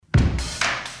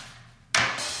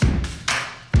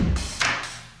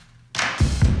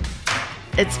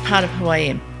it's part of who I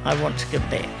am. I want to give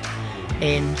back.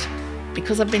 And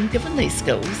because I've been given these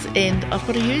skills and I've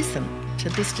got to use them to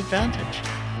the best advantage.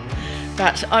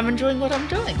 But I'm enjoying what I'm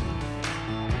doing.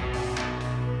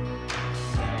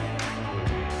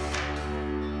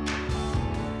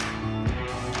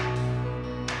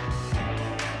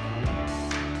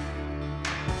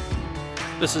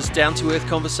 This is Down to Earth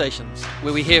Conversations,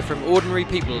 where we hear from ordinary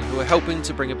people who are helping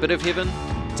to bring a bit of heaven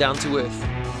down to earth.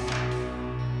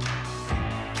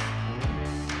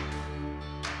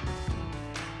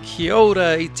 Kia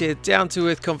ora i te Down to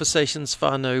Earth Conversations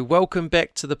whānau. Welcome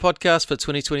back to the podcast for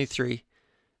 2023.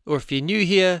 Or if you're new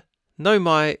here, nau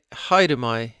mai, haere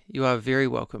mai, you are very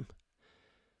welcome.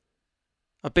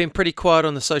 I've been pretty quiet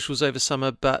on the socials over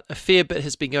summer, but a fair bit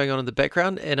has been going on in the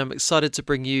background, and I'm excited to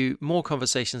bring you more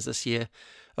conversations this year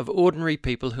of ordinary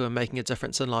people who are making a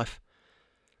difference in life.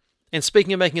 And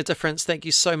speaking of making a difference, thank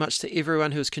you so much to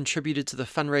everyone who has contributed to the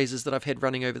fundraisers that I've had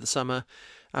running over the summer.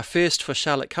 First for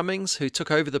Charlotte Cummings, who took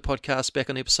over the podcast back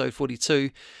on episode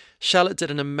 42. Charlotte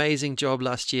did an amazing job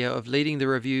last year of leading the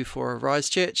review for Arise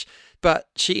Church, but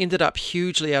she ended up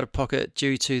hugely out of pocket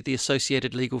due to the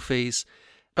associated legal fees.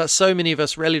 But so many of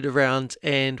us rallied around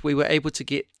and we were able to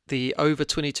get the over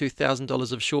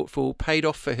 $22,000 of shortfall paid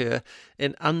off for her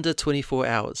in under 24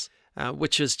 hours.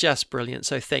 Which is just brilliant.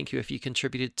 So thank you if you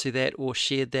contributed to that or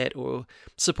shared that or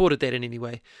supported that in any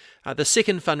way. The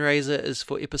second fundraiser is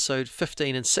for episode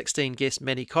 15 and 16 guest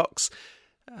Manny Cox.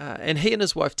 And he and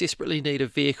his wife desperately need a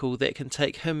vehicle that can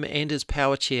take him and his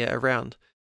power chair around.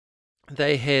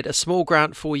 They had a small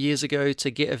grant 4 years ago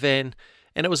to get a van,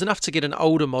 and it was enough to get an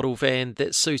older model van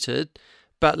that suited.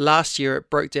 But last year it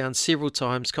broke down several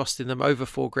times, costing them over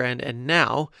 $4,000. And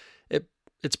now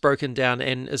it's broken down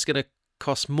and is going to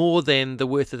cost more than the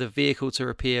worth of the vehicle to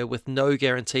repair, with no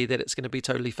guarantee that it's going to be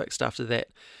totally fixed after that.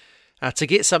 To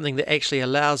get something that actually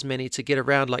allows Manny to get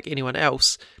around like anyone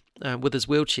else with his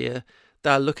wheelchair,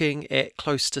 they're looking at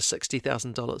close to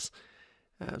 $60,000.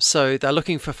 So they're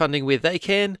looking for funding where they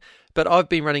can, but I've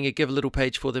been running a Give a Little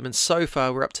page for them, and so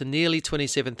far we're up to nearly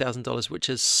 $27,000, which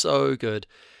is so good.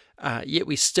 Yet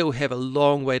we still have a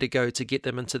long way to go to get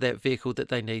them into that vehicle that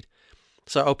they need.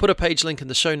 So I'll put a page link in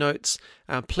the show notes.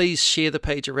 Please share the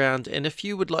page around, and if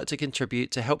you would like to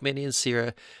contribute to help Manny and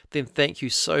Sarah, then thank you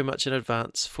so much in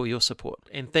advance for your support.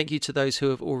 And thank you to those who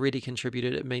have already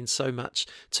contributed. It means so much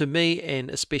to me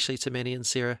and especially to Manny and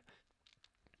Sarah.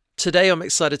 Today I'm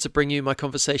excited to bring you my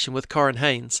conversation with Corryn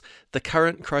Haynes, the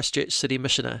current Christchurch City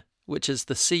Missioner, which is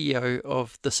the CEO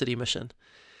of the City Mission.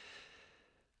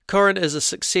 Corryn is a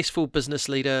successful business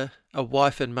leader, a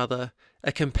wife and mother,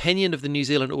 a companion of the New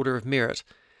Zealand Order of Merit,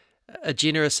 a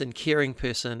generous and caring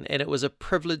person, and it was a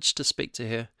privilege to speak to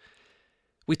her.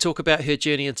 We talk about her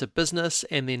journey into business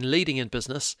and then leading in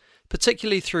business,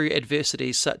 particularly through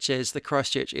adversities such as the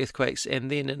Christchurch earthquakes and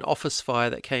then an office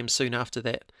fire that came soon after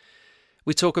that.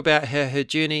 We talk about how her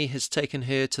journey has taken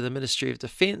her to the Ministry of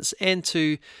Defence and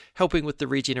to helping with the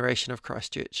regeneration of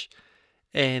Christchurch.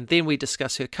 And then we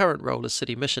discuss her current role as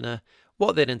City Missioner,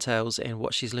 what that entails and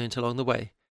what she's learned along the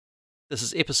way. This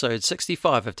is episode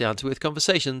 65 of Down to Earth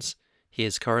Conversations.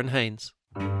 Here's Corryn Haynes.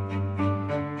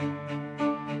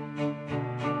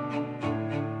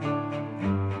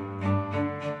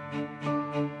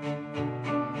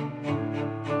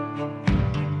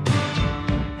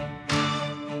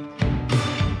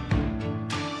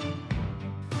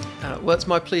 Well, it's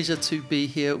my pleasure to be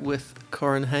here with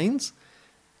Corryn Haynes.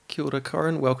 Kia ora,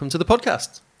 Corryn. Welcome to the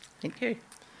podcast. Thank you.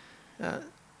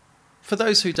 For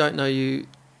those who don't know you,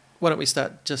 why don't we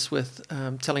start just with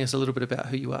telling us a little bit about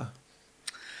who you are?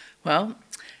 Well,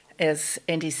 as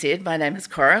Andy said, my name is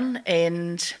Corryn,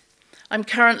 and I'm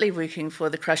currently working for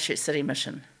the Christchurch City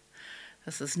Mission.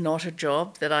 This is not a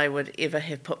job that I would ever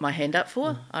have put my hand up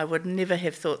for. I would never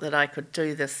have thought that I could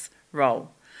do this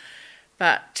role.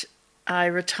 But I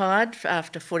retired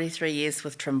after 43 years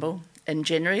with Trimble in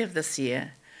January of this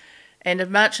year. And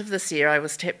in March of this year, I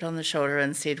was tapped on the shoulder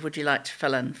and said, would you like to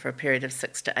fill in for a period of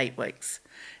 6 to 8 weeks?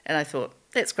 And I thought,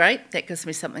 that's great. That gives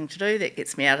me something to do. That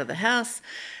gets me out of the house.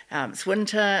 It's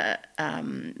winter.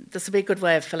 This will be a good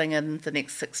way of filling in the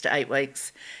next 6 to 8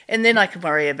 weeks. And then I can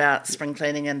worry about spring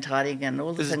cleaning and tidying and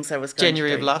all the things I was going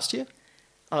January to do. of last year?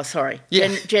 Oh, sorry.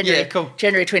 Yeah. January, yeah, cool.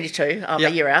 January 22. I'm a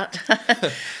year out.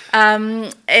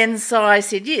 And so I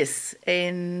said yes.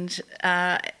 And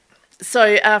so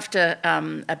after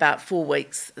about 4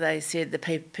 weeks, they said the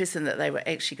person that they were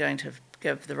actually going to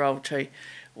give the role to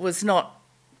was not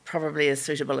probably as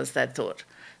suitable as they'd thought.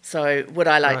 So would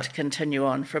I like to continue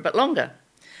on for a bit longer?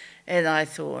 And I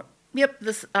thought, yep,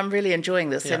 I'm really enjoying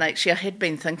this. Yeah. And actually I had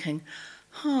been thinking,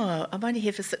 oh, I'm only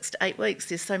here for 6 to 8 weeks.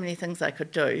 There's so many things I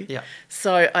could do. Yeah.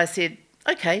 So I said,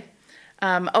 okay,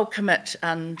 I'll commit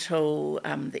until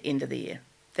the end of the year.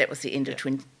 That was the end of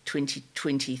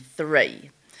 2023.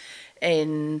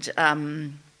 And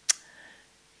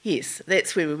yes,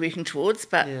 that's where we're working towards.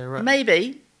 But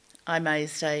maybe I may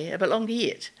stay a bit longer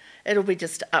yet. It'll be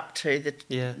just up to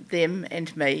them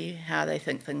and me, how they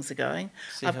think things are going.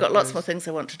 I've got lots more things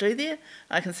I want to do there.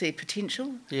 I can see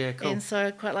potential. Yeah, cool. And so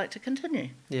I'd quite like to continue.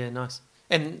 Yeah, nice.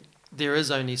 And there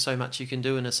is only so much you can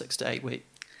do in a 6 to 8 week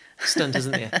stint,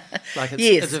 isn't there? Like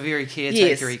it's a very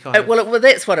caretakery kind of... Well,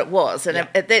 that's what it was. And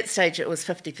at that stage, it was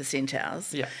 50%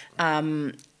 hours. Yeah.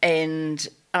 And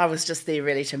I was just there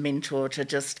really to mentor, to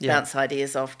just bounce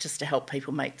ideas off, just to help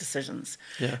people make decisions.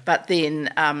 Yeah. But then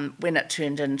when it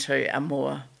turned into a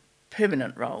more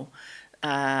permanent role,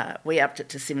 we upped it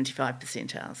to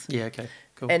 75% hours. Yeah, okay,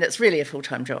 cool. And it's really a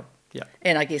full-time job. Yeah.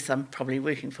 And I guess I'm probably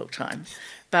working full-time.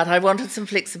 But I wanted some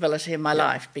flexibility in my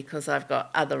life because I've got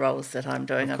other roles that I'm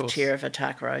doing. I'm chair of a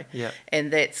tākaro,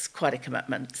 and that's quite a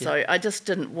commitment. So I just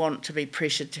didn't want to be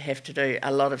pressured to have to do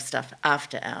a lot of stuff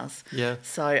after hours. Yeah.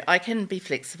 So I can be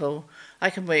flexible. I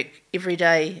can work every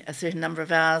day a certain number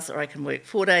of hours, or I can work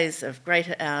 4 days of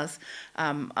greater hours.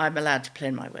 I'm allowed to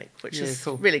plan my week, which is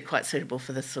really quite suitable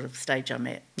for this sort of stage I'm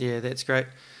at. Yeah, that's great.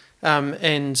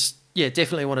 And... yeah,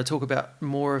 definitely want to talk about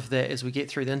more of that as we get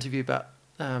through the interview. But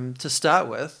to start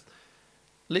with,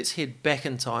 let's head back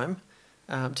in time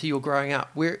to your growing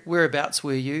up. Whereabouts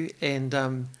were you?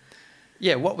 And,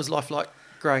 what was life like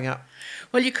growing up?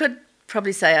 Well, you could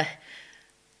probably say I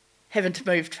haven't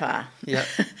moved far. Yeah.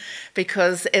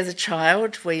 Because as a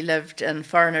child, we lived in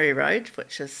Wharenui Road,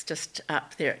 which is just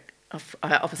up there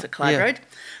opposite Clyde Road.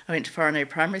 I went to Wharenui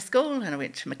Primary School, and I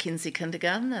went to Mackenzie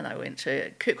Kindergarten, and I went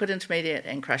to Kirkwood Intermediate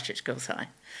and Christchurch Girls High.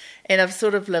 And I've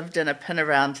sort of lived in a pin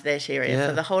around that area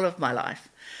for the whole of my life.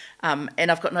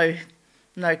 And I've got no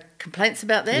complaints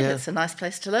about that. It's a nice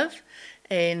place to live.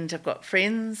 And I've got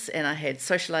friends, and I had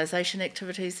socialisation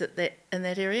activities in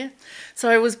that area. So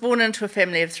I was born into a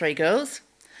family of 3 girls.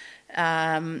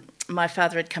 My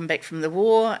father had come back from the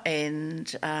war,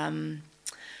 and...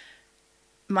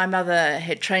 my mother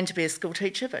had trained to be a school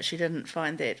teacher, but she didn't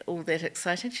find that all that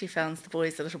exciting. She found the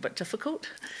boys a little bit difficult,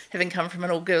 having come from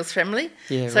an all-girls family.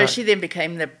 So she then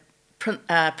became the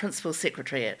principal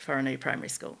secretary at Wharenui Primary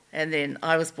School. And then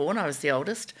I was born, I was the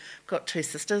oldest, got 2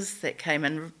 sisters that came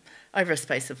in over a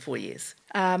space of 4 years.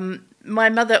 My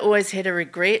mother always had a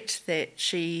regret that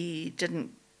she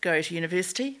didn't go to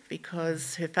university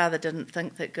because her father didn't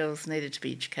think that girls needed to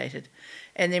be educated.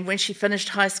 And then when she finished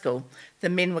high school, the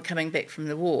men were coming back from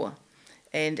the war.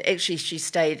 And actually she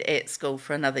stayed at school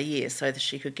for another year so that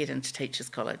she could get into teachers'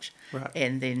 college. Right.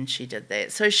 And then she did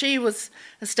that. So she was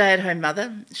a stay-at-home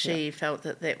mother. She felt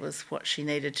that that was what she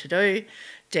needed to do.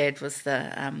 Dad was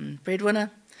the breadwinner.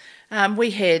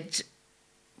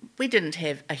 We didn't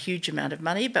have a huge amount of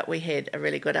money, but we had a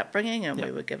really good upbringing, and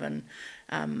we were given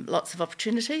lots of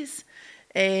opportunities.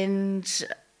 And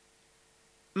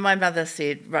my mother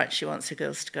said, right, she wants her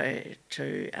girls to go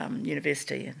to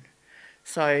university. And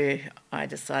so I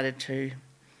decided to,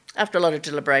 after a lot of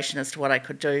deliberation as to what I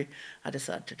could do, I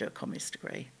decided to do a commerce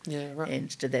degree. Yeah, right.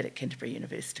 And did that at Canterbury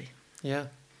University. Yeah.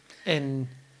 And,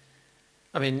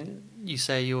 I mean, you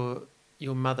say your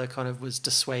mother kind of was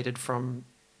dissuaded from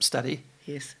study.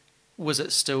 Yes. Was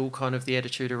it still kind of the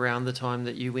attitude around the time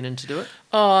that you went in to do it?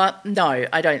 Oh, no,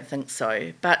 I don't think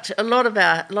so. But a lot of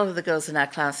the girls in our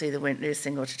class either went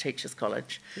nursing or to teachers'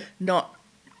 college. Yeah.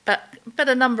 But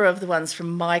a number of the ones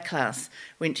from my class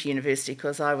went to university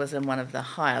because I was in one of the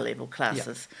higher level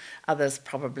classes. Yeah. Others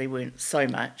probably weren't so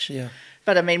much. Yeah.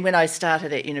 But I mean, when I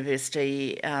started at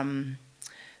university,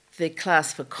 the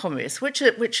class for commerce, which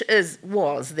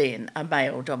was then a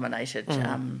male-dominated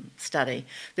study,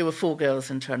 there were 4 girls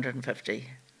and 250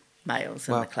 males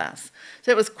in the class.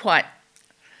 So it was quite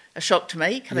a shock to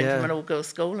me coming from an all-girls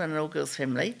school and an all-girls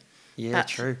family. Yeah, but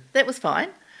true. That was fine.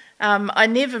 I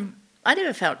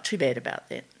never felt too bad about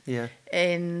that. Yeah.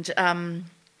 And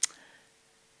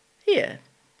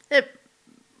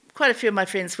quite a few of my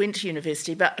friends went to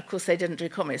university, but of course they didn't do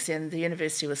commerce, and the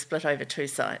university was split over 2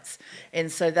 sites.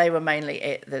 And so they were mainly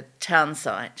at the town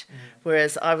site,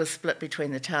 whereas I was split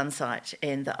between the town site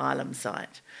and the Ilam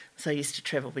site. So I used to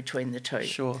travel between the 2.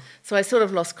 Sure. So I sort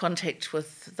of lost contact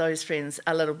with those friends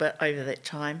a little bit over that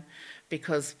time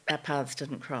because our paths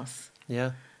didn't cross.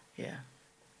 Yeah. Yeah.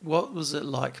 What was it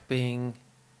like being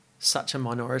such a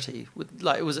minority?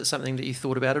 Like, was it something that you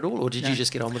thought about at all, or did you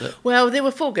just get on with it? Well, there were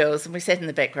 4 girls, and we sat in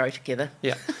the back row together.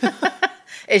 Yeah.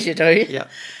 As you do. Yeah.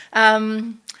 I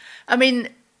mean,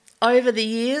 over the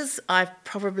years, I've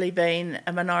probably been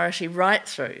a minority right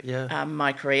through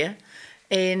my career.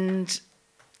 And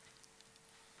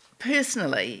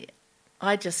personally,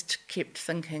 I just kept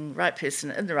thinking, right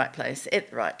person in the right place at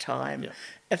the right time. Yeah.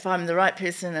 If I'm the right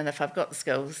person and if I've got the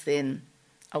skills, then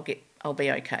I'll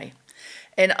be okay.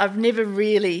 And I've never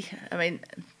really,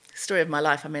 story of my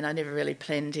life, I never really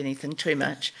planned anything too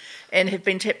much and have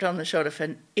been tapped on the shoulder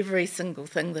for every single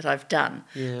thing that I've done.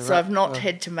 Yeah, so I've not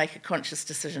had to make a conscious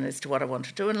decision as to what I want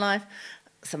to do in life.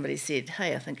 Somebody said,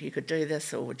 hey, I think you could do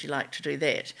this, or would you like to do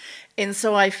that? And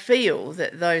so I feel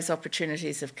that those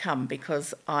opportunities have come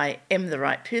because I am the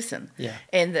right person,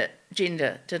 and that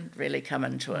gender didn't really come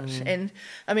into it. And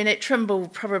at Trimble,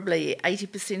 probably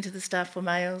 80% of the staff were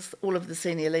males. All of the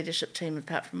senior leadership team,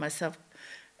 apart from myself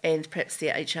and perhaps the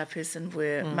HR person,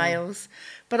 were males.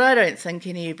 But I don't think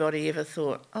anybody ever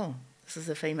thought, oh, this is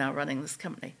a female running this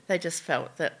company. They just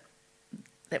felt that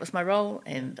was my role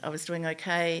and I was doing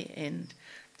okay and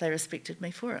they respected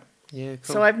me for it. Yeah,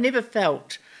 cool. So I've never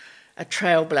felt a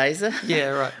trailblazer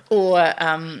or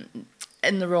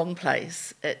in the wrong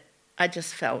place. I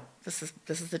just felt this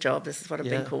is the job, this is what I've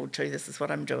been called to, this is what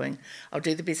I'm doing. I'll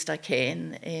do the best I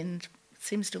can, and it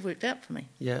seems to have worked out for me.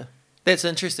 Yeah. That's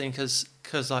interesting because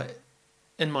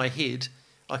in my head,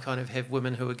 I kind of have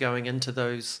women who are going into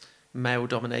those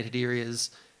male-dominated areas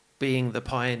being the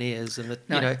pioneers and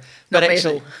but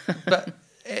actually,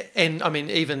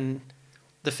 even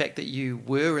the fact that you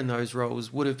were in those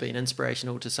roles would have been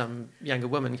inspirational to some younger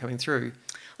women coming through.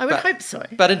 I would hope so.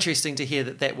 But interesting to hear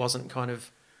that wasn't kind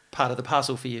of part of the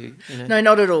parcel for you. No,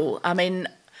 not at all.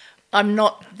 I'm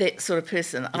not that sort of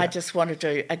person. I just want to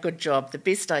do a good job, the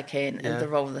best I can in the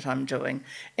role that I'm doing.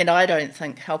 And I don't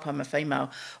think, help, I'm a female.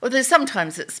 Although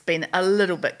sometimes it's been a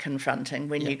little bit confronting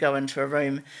when you go into a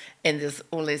room and there's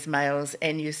all these males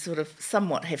and you sort of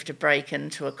somewhat have to break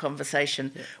into a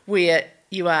conversation where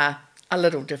you are a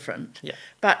little different. Yeah.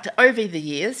 But over the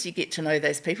years, you get to know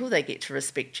those people, they get to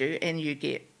respect you, and you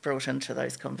get brought into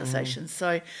those conversations.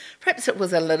 So perhaps it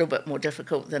was a little bit more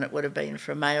difficult than it would have been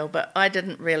for a male, but I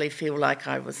didn't really feel like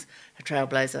I was a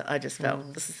trailblazer. I just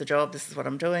felt this is the job, this is what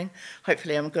I'm doing.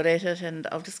 Hopefully I'm good at it, and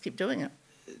I'll just keep doing it.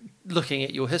 Looking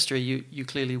at your history, you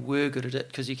clearly were good at it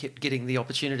because you kept getting the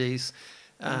opportunities.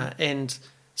 And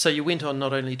so you went on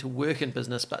not only to work in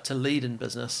business, but to lead in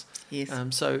business. Yes.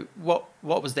 So what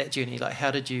was that journey like?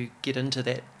 How did you get into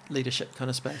that leadership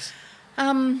kind of space?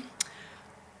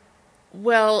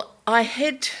 Well,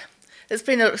 it's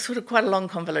been a sort of quite a long,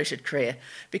 convoluted career,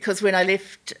 because when I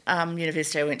left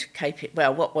university, I went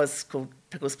to what was called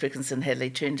Pickles Perkinson Hadley,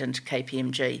 turned into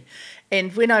KPMG.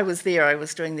 And when I was there, I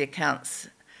was doing the accounts,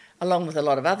 along with a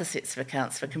lot of other sets of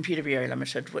accounts, for Computer Bureau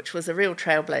Limited, which was a real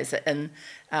trailblazer in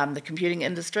the computing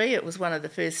industry. It was one of the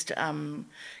first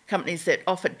companies that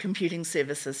offered computing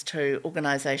services to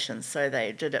organisations. So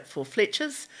they did it for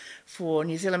Fletcher's, for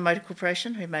New Zealand Motor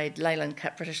Corporation, who made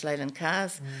British Leyland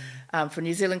cars, for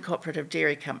New Zealand Cooperative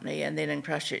Dairy Company, and then in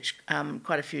Christchurch,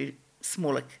 quite a few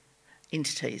smaller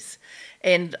entities.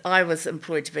 And I was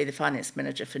employed to be the finance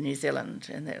manager for New Zealand,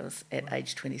 and that was at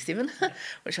age 27,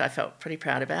 which I felt pretty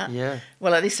proud about. Yeah.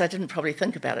 Well, at least I didn't probably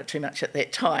think about it too much at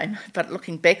that time, but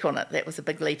looking back on it, that was a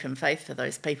big leap in faith for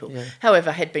those people. Yeah.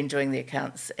 However, I had been doing the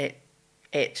accounts at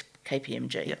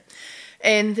KPMG. Yeah.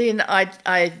 And then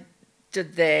I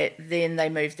did that. Then they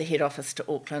moved the head office to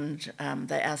Auckland.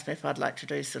 They asked me if I'd like to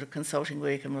do sort of consulting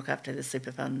work and look after the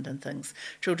super fund and things.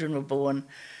 Children were born.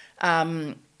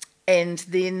 And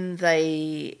then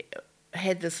they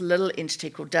had this little entity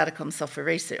called Datacom Software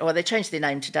Research, or they changed their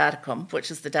name to Datacom, which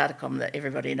is the Datacom that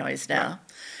everybody knows now.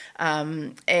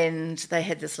 Right. And they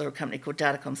had this little company called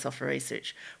Datacom Software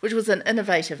Research, which was an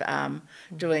innovative arm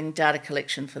doing data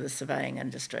collection for the surveying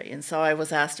industry. And so I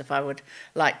was asked if I would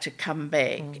like to come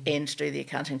back and do the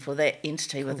accounting for that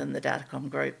entity within the Datacom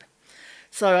group.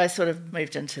 So I sort of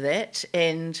moved into that,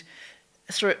 and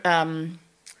through...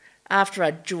 after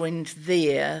I joined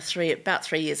there, about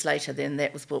 3 years later, then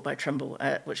that was bought by Trimble,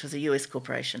 which was a US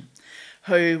corporation,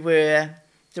 who were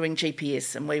doing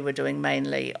GPS, and we were doing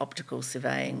mainly optical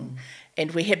surveying.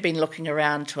 And we had been looking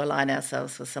around to align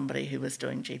ourselves with somebody who was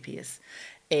doing GPS.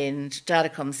 And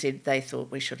Datacom said they thought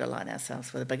we should align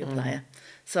ourselves with a bigger player.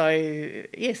 So,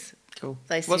 yes. Cool.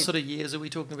 What sort of years are we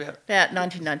talking about? About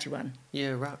 1991. Yeah,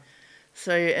 right.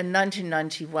 So in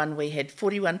 1991, we had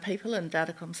 41 people in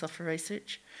Datacom Software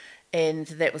Research, and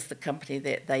that was the company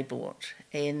that they bought.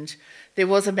 And there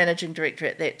was a managing director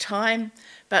at that time,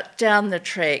 but down the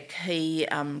track, he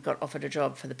got offered a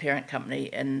job for the parent company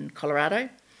in Colorado,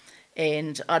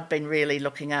 and I'd been really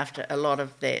looking after a lot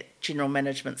of that general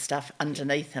management stuff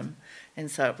underneath him,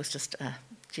 and so it was just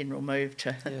general move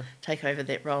to Yeah. take over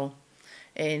that role.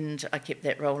 And I kept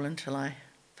that role until I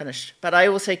finished. But I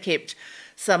also kept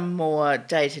some more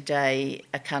day-to-day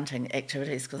accounting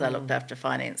activities because I looked after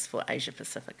finance for Asia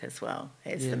Pacific as well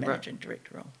as the managing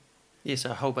director role. Yes,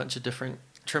 a whole bunch of different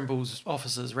Trimble's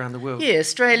offices around the world. Yeah,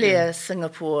 Australia,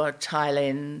 Singapore,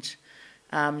 Thailand,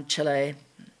 Chile,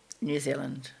 New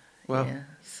Zealand. Wow. Yeah,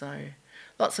 so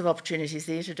lots of opportunities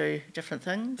there to do different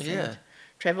things. Yeah. And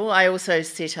travel. I also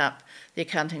set up the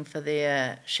accounting for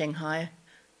their Shanghai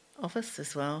office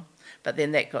as well, but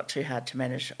then that got too hard to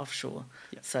manage offshore,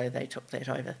 so they took that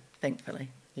over, thankfully.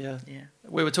 Yeah. Yeah.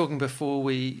 We were talking before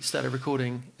we started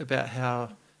recording about how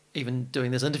even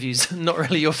doing this interview is not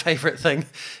really your favourite thing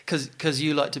because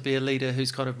you like to be a leader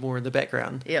who's kind of more in the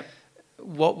background. Yep.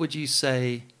 What would you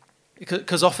say,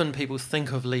 because often people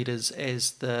think of leaders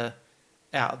as the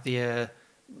out there,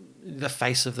 the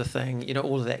face of the thing, you know,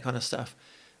 all of that kind of stuff.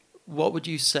 What would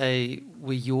you say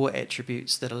were your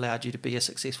attributes that allowed you to be a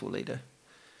successful leader?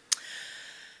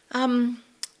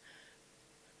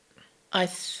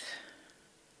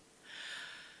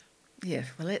 Yeah,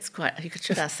 well, that's quite. You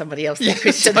should ask somebody else that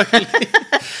question. Totally.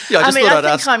 Yeah, I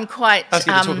think I'm quite. Ask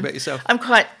you to talk about yourself. I'm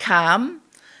quite calm.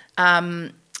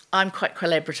 I'm quite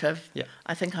collaborative. Yeah.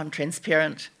 I think I'm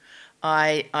transparent.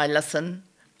 I listen.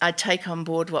 I take on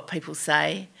board what people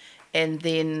say, and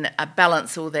then I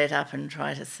balance all that up and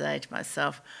try to say to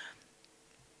myself,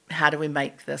 how do we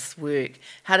make this work?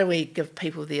 How do we give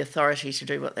people the authority to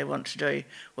do what they want to do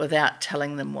without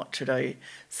telling them what to do?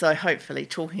 So hopefully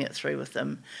talking it through with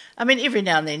them. I mean, every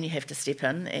now and then you have to step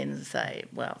in and say,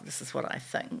 well, this is what I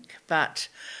think. But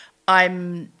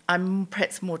I'm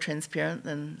perhaps more transparent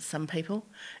than some people,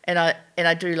 and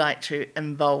I do like to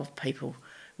involve people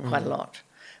quite a lot.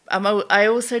 I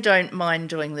also don't mind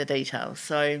doing the details,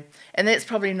 so, and that's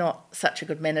probably not such a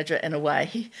good manager in a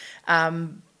way,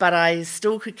 but I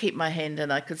still could keep my hand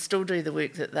in. I could still do the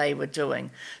work that they were doing,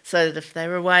 so that if they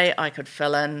were away, I could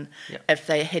fill in. Yep. If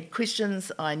they had questions,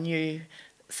 I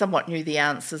somewhat knew the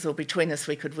answers, or between us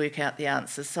we could work out the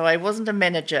answers. So I wasn't a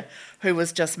manager who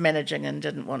was just managing and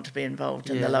didn't want to be involved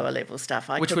in the lower level stuff.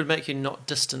 Which would make you not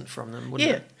distant from them,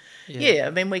 wouldn't it? Yeah, I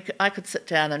mean, I could sit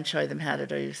down and show them how to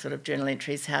do sort of journal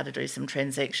entries, how to do some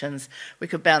transactions. We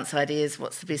could bounce ideas,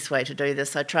 what's the best way to do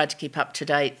this. I tried to keep up to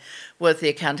date with the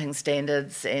accounting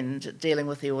standards and dealing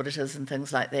with the auditors and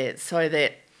things like that, so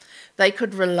that they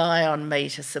could rely on me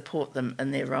to support them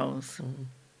in their roles.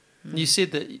 You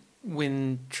said that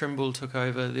when Trimble took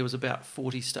over, there was about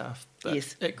 40 staff, but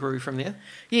Yes. it grew from there?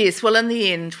 Yes, well, in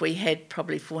the end, we had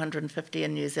probably 450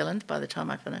 in New Zealand by the time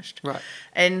I finished. Right.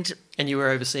 And you were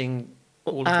overseeing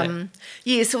all of that?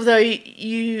 Yes, although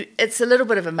it's a little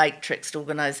bit of a matrixed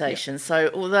organisation. Yep.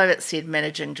 So although it said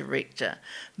managing director,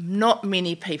 not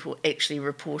many people actually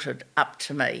reported up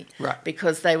to me, right?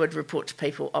 Because they would report to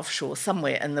people offshore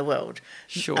somewhere in the world.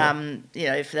 Sure.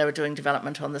 If they were doing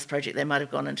development on this project, they might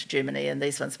have gone into Germany, and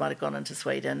these ones might have gone into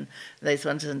Sweden, these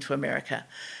ones into America.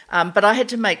 But I had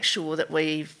to make sure that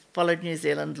we followed New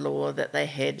Zealand law, that they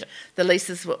had the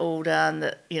leases were all done,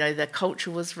 that the culture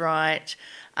was right.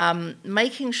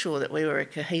 Making sure that we were a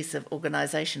cohesive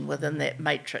organisation within that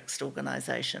matrixed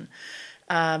organisation.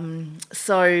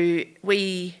 So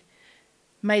we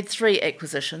made 3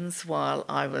 acquisitions while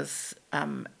I was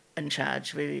in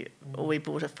charge. We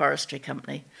bought a forestry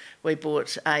company, we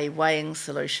bought a weighing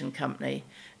solution company,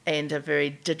 and a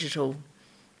very digital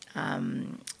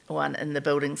one in the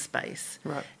building space.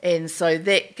 Right. And so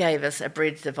that gave us a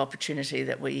breadth of opportunity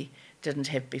that we didn't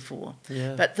have before.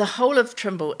 Yeah. But the whole of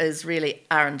Trimble is really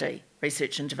R&D,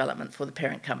 research and development, for the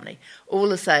parent company. All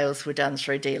the sales were done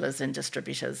through dealers and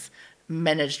distributors,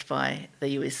 managed by the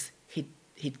US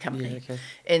head company. Yeah, okay.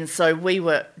 And so we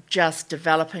were just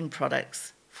developing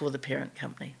products for the parent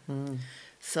company.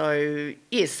 So,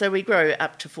 yes, so we grew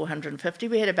up to 450.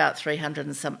 We had about 300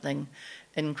 and something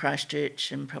in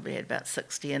Christchurch, and probably had about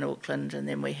 60 in Auckland, and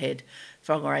then we had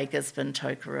Whangarei, Gisborne,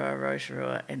 Tokoroa,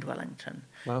 Rotorua and Wellington.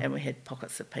 Wow. And we had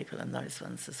pockets of people in those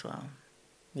ones as well.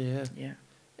 Yeah. Yeah.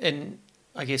 And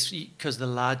I guess because the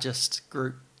largest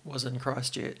group was in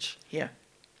Christchurch, Yeah.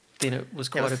 then it was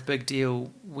quite a big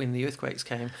deal when the earthquakes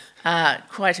came.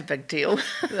 Quite a big deal.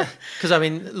 Because, I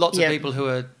mean, lots of people who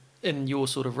are in your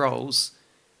sort of roles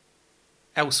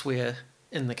elsewhere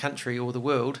in the country or the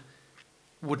world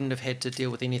wouldn't have had to deal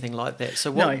with anything like that.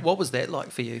 So what was that like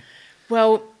for you?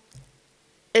 Well,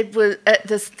 it was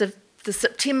the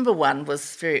September one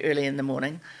was very early in the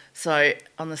morning. So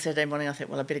on the Saturday morning, I thought,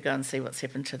 well, I better go and see what's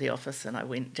happened to the office. And I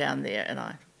went down there, and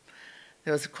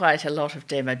there was quite a lot of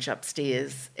damage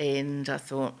upstairs. And I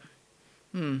thought,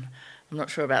 I'm not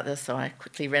sure about this, so I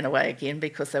quickly ran away again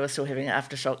because they were still having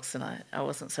aftershocks and I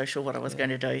wasn't so sure what I was going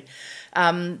to do.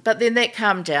 But then that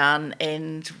calmed down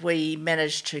and we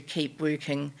managed to keep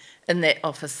working in that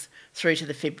office through to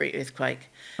the February earthquake.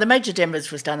 The major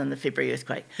damage was done in the February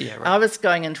earthquake. Yeah, right. I was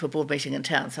going into a board meeting in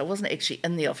town, so I wasn't actually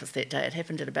in the office that day. It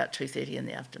happened at about 2:30 in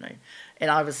the afternoon,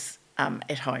 and I was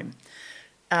at home.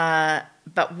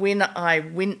 But when I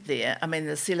went there, I mean,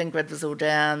 the ceiling grid was all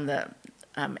down, the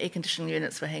air conditioning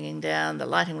units were hanging down, the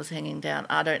lighting was hanging down.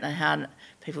 I don't know how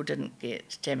people didn't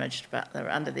get damaged, but they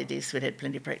were under their desks. We'd had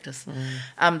plenty of practice.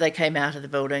 They came out of the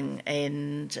building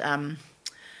and,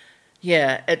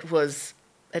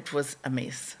 it was a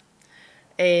mess.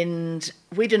 And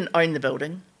we didn't own the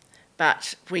building,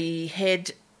 but we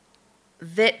had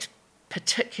that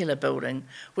particular building,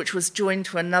 which was joined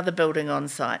to another building on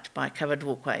site by a covered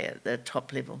walkway at the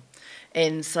top level.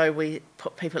 And so we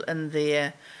put people in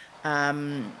there.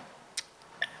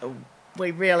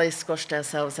 We really squashed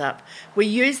ourselves up. We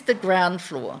used the ground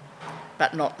floor,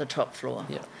 but not the top floor.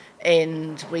 Yeah.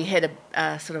 And we had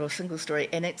a sort of a single-storey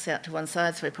annex out to one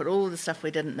side, so we put all the stuff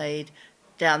we didn't need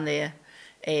down there,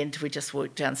 and we just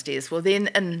worked downstairs. Well, then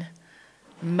in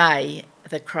May,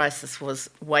 the crisis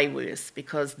was way worse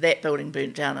because that building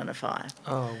burnt down in a fire.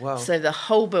 Oh, wow. So the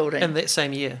whole building... In that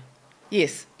same year?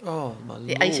 Yes. Oh, my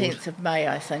the Lord. 18th of May,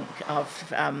 I think, of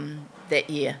that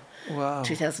year, Wow.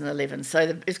 2011. So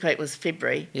the earthquake was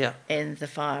February, Yeah. and the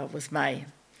fire was May.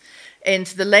 And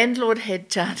the landlord had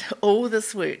done all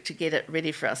this work to get it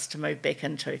ready for us to move back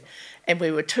into. And we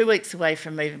were 2 weeks away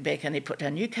from moving back in. He put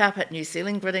down new carpet, new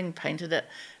ceiling gridding, painted it,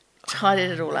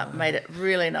 tidied it all up, made it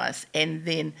really nice. And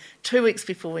then 2 weeks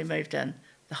before we moved in,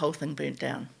 the whole thing burnt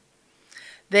down.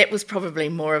 That was probably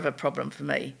more of a problem for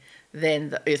me than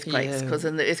the earthquakes, because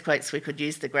in the earthquakes we could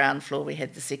use the ground floor. We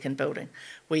had the second building.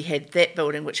 We had that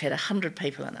building which had 100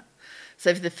 people in it.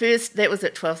 So for the first, that was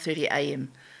at 12:30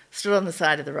 a.m, stood on the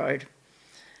side of the road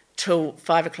till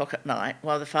 5 o'clock at night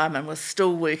while the fireman was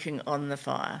still working on the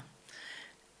fire.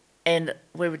 And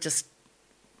we were just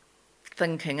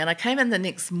thinking, and I came in the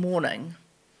next morning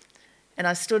and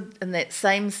I stood in that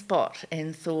same spot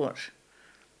and thought,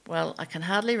 well, I can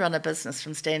hardly run a business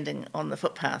from standing on the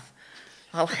footpath.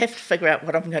 I'll have to figure out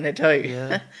what I'm going to do.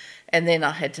 Yeah. And then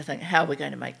I had to think, how are we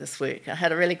going to make this work? I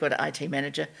had a really good IT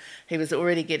manager. He was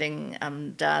already getting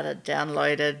data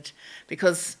downloaded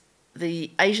because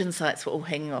the Asian sites were all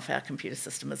hanging off our computer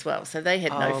system as well. So they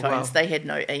had no phones, they had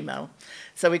no email.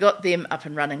 So we got them up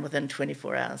and running within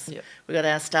 24 hours. Yep. We got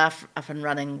our staff up and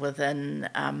running within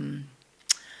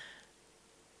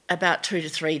about 2 to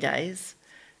 3 days.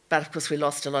 But of course we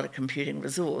lost a lot of computing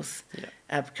resource,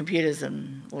 computers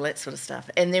and all that sort of stuff.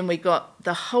 And then we got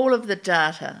the whole of the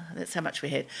data, that's how much we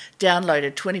had,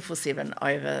 downloaded 24/7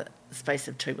 over the space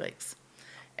of 2 weeks.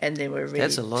 And then we're ready.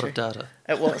 That's a lot of data.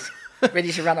 It was.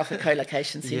 Ready to run off a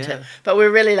co-location centre. Yeah. But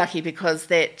we're really lucky because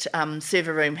that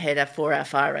server room had a 4-hour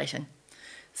fire rating.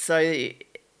 So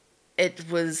it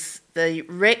was, the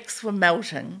racks were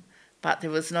melting, but there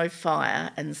was no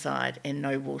fire inside and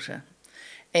no water.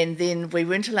 And then we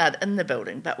weren't allowed in the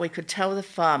building, but we could tell the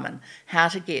firemen how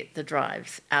to get the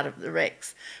drives out of the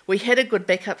racks. We had a good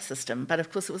backup system, but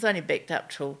of course it was only backed up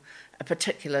till a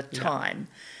particular time.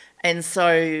 And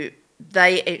so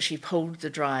they actually pulled the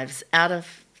drives out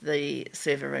of the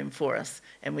server room for us,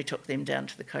 and we took them down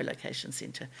to the co-location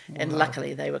centre. And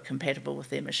luckily they were compatible with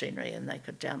their machinery and they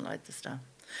could download the stuff.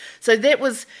 So that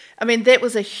was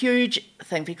a huge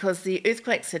thing because the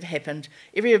earthquakes had happened.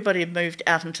 Everybody had moved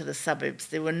out into the suburbs.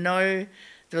 There was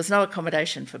no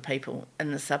accommodation for people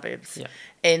in the suburbs. Yeah.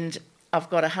 And I've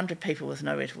got 100 people with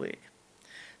nowhere to work.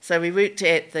 So we worked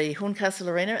at the Horncastle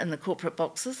Arena in the corporate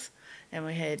boxes, and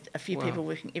we had a few people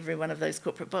working every one of those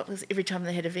corporate boxes. Every time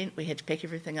they had an event, we had to pack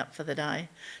everything up for the night,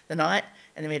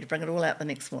 and then we had to bring it all out the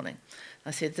next morning.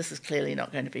 I said, this is clearly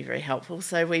not going to be very helpful.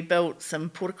 So we built some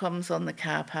portacoms on the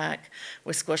car park.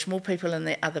 We squashed more people in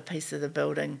the other piece of the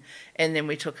building. And then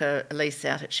we took a lease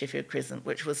out at Sheffield Crescent,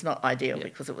 which was not ideal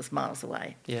because it was miles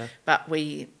away. Yeah. But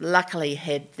we luckily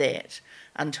had that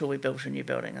until we built a new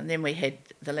building. And then we had,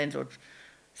 the landlord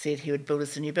said he would build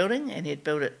us a new building, and he'd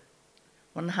built it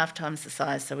 1.5 times the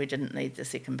size, so we didn't need the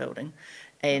second building.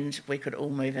 And we could all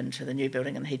move into the new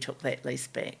building, and he took that lease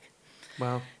back.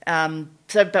 Wow.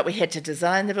 But we had to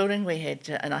design the building.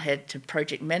 And I had to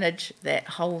project manage that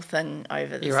whole thing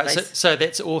over the Right. space. So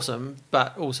that's awesome,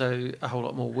 but also a whole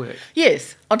lot more work.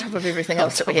 Yes, on top of everything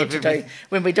else that we had to do. everything.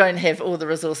 When we don't have all the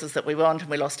resources that we want, and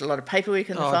we lost a lot of paperwork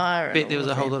in the fire. I bet there was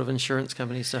a whole lot of insurance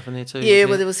company stuff in there too. Yeah,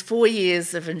 well, there was 4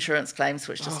 years of insurance claims,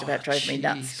 which just about drove me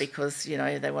nuts, jeez. because,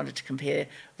 they wanted to compare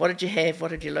what did you have,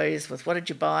 what did you lose, with what did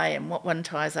you buy, and what one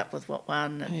ties up with what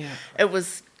one. And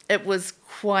it was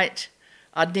quite.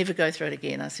 I'd never go through it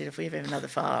again. I said, if we ever have another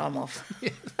fire, I'm off.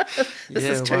 This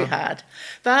is too hard.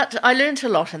 But I learnt a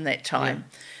lot in that time.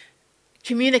 Yeah.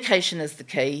 Communication is the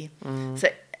key. So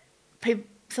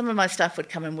some of my staff would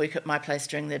come and work at my place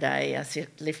during the day. I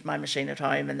left my machine at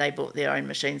home, and they bought their own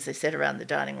machines. They sat around the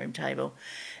dining room table.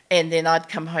 And then I'd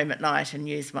come home at night and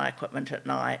use my equipment at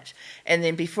night. And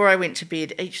then before I went to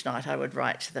bed each night, I would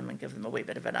write to them and give them a wee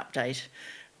bit of an update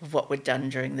of what we'd done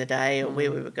during the day, or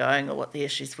where we were going, or what the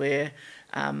issues were.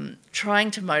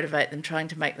 Trying to motivate them, trying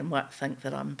to make them think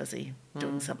that I'm busy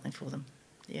doing something for them.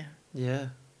 Yeah. Yeah.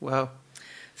 Wow.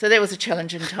 So that was a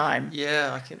challenging time.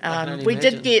 Yeah, I can only we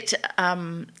imagine. did get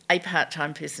a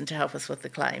part-time person to help us with the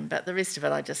claim, but the rest of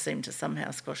it I just seemed to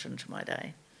somehow squash into my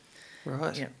day.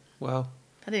 Right. Yeah. Wow.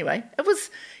 But anyway, it was,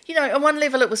 on one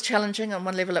level it was challenging, on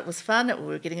one level it was fun. We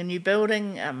were getting a new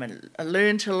building. I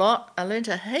learned a lot. I learned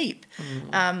a heap.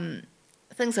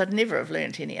 Things I'd never have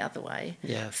learnt any other way.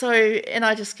 Yeah. So, and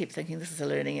I just keep thinking this is a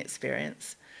learning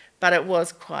experience. But it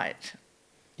was quite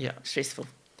stressful.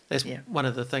 That's one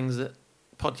of the things that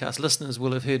podcast listeners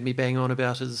will have heard me bang on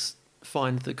about, is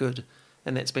find the good.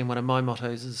 And that's been one of my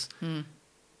mottos, is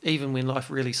even when life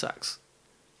really sucks,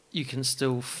 you can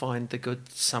still find the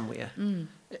good somewhere.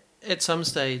 At some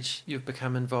stage, you've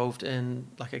become involved in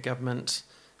like a government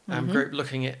group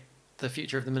looking at the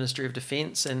future of the Ministry of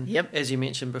Defence, and as you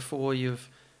mentioned before, you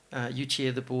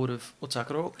chair the board of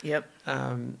Otakaro,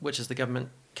 which is the government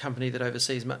company that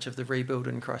oversees much of the rebuild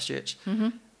in Christchurch.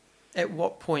 At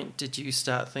what point did you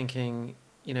start thinking,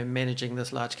 managing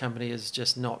this large company is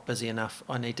just not busy enough,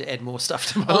 I need to add more stuff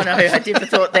to my life? No, I never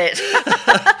thought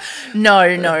that. No,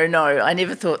 I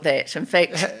never thought that. In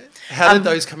fact... How did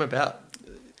those come about?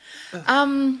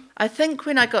 I think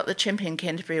when I got the Champion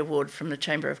Canterbury Award from the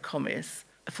Chamber of Commerce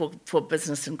for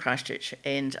business in Christchurch,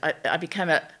 and I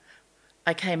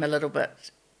came a little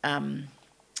bit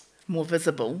more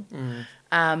visible.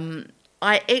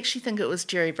 I actually think it was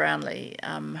Jerry Brownlee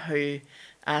who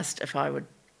asked if I would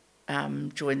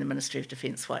join the Ministry of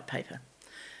Defence white paper.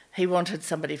 He wanted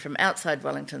somebody from outside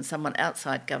Wellington, someone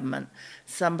outside government,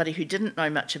 somebody who didn't know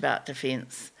much about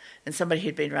defence, and somebody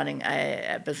who'd been running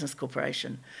a business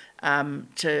corporation,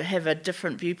 to have a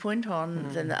different viewpoint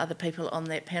than the other people on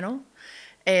that panel.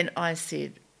 And I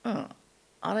said, I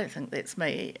don't think that's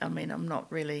me. I mean, I'm not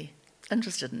really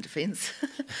interested in defence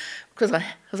because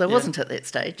I wasn't at that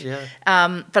stage.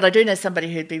 But I do know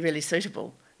somebody who'd be really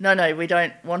suitable. No, we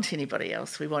don't want anybody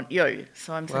else. We want you.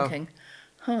 So I'm thinking,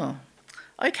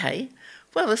 okay,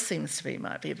 well, this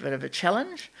might be a bit of a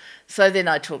challenge. So then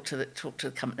I talked to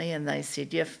the company, and they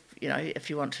said, if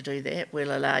you want to do that,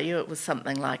 we'll allow you. It was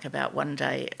something like about 1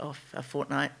 day off a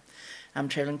fortnight. I'm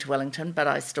travelling to Wellington, but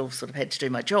I still sort of had to do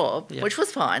my job, which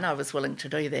was fine. I was willing to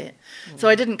do that. So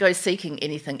I didn't go seeking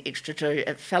anything extra to do.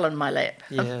 It fell in my lap.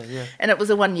 And it was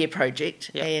a 1 year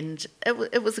project, and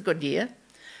it was a good year.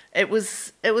 It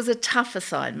was a tough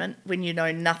assignment when you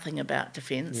know nothing about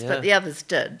defence, but the others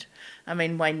did. I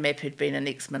mean, Wayne Mapp, who'd been an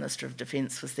ex-Minister of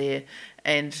Defence, was there,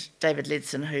 and David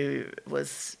Ledson, who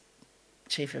was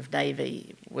Chief of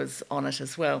Navy, was on it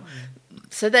as well.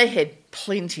 So they had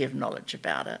plenty of knowledge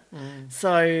about it.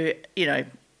 So,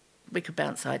 we could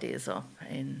bounce ideas off.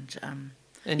 And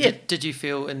did you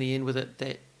feel in the end with it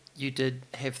that you did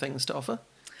have things to offer?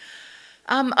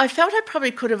 I felt I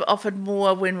probably could have offered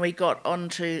more when we got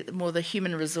onto more the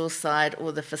human resource side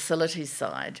or the facilities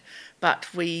side, but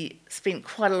we spent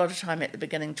quite a lot of time at the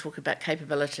beginning talking about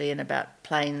capability and about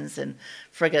planes and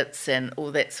frigates and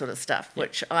all that sort of stuff,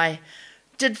 which I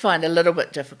did find a little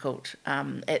bit difficult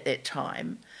at that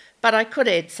time, but I could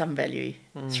add some value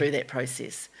through that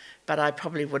process. But I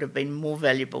probably would have been more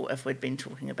valuable if we'd been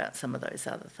talking about some of those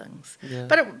other things.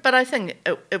 But I think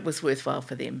it was worthwhile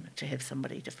for them to have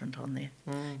somebody different on there,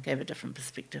 gave a different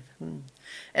perspective. And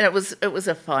it was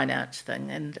a fine art thing,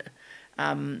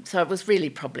 and so it was really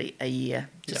probably a year,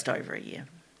 just over a year.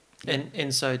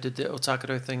 And so did the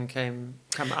Otakaro thing come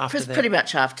after that? Pretty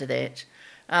much after that.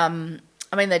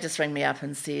 I mean, they just rang me up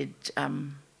and said,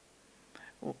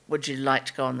 would you like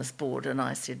to go on this board? And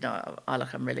I said, no,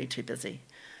 I'm really too busy.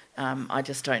 I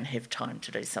just don't have time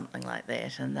to do something like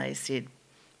that. And they said,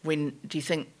 when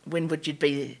would you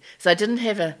be? So I didn't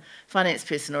have a finance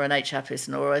person or an HR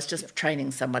person, or I was just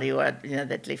training somebody, or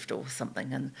they'd left or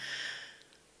something. And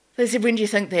they said, when do you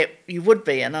think that you would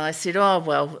be? And I said, oh,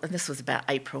 well, and this was about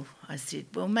April. I said,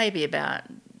 well, maybe about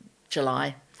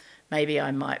July. Maybe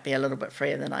I might be a little bit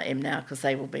freer than I am now because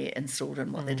they will be installed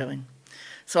in what they're doing.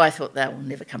 So I thought they'll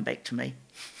never come back to me.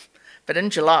 But in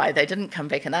July, they didn't come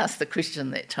back and ask the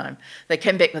question that time. They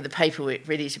came back with the paperwork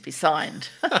ready to be signed.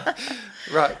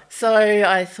 Right. So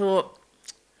I thought,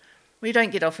 we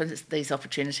don't get offered these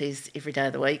opportunities every day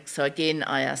of the week. So again,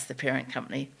 I asked the parent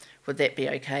company, would that be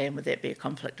okay and would that be a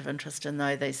conflict of interest? And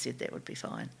no, they said that would be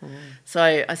fine.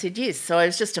 So I said yes. So I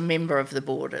was just a member of the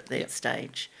board at that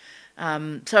stage.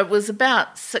 So it was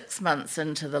about 6 months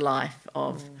into the life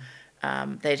of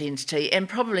that entity, and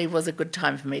probably was a good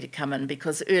time for me to come in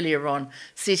because earlier on,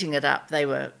 setting it up, they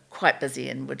were quite busy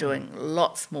and were doing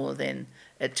lots more than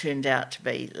it turned out to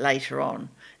be later on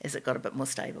as it got a bit more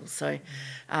stable. So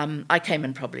I came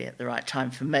in probably at the right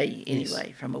time for me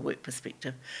anyway, from a work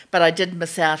perspective. But I did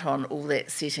miss out on all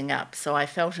that setting up. So I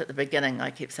felt at the beginning,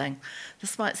 I kept saying,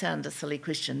 this might sound a silly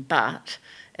question, but,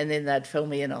 and then they'd fill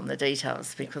me in on the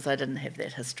details because I didn't have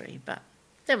that history. But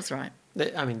that was right.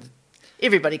 I mean,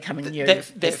 everybody coming new. That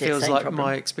feels like problem.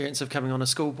 my experience of coming on a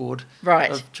school board.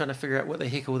 Right. Of trying to figure out what the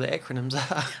heck all the acronyms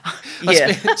are.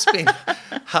 Yeah. I spent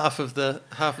half of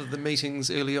the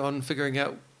meetings early on figuring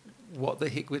out what the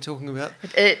heck we're talking about.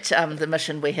 At the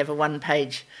mission, we have a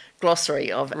one-page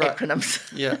glossary of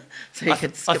acronyms. Yeah. So you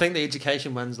could skip. I think the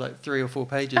education one's like 3 or 4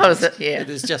 pages. Oh, is it? Yeah.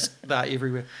 There's just that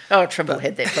everywhere. Oh, Trimble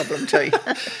had that problem too.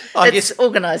 I guess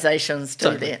organisations do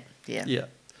totally. that. Yeah. Yeah.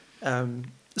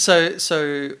 So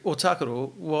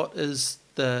Otakaro, what is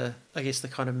the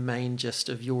kind of main gist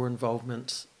of your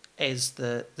involvement as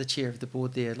the chair of the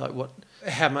board there? Like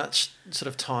how much sort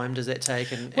of time does that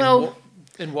take, and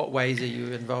in what ways are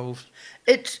you involved?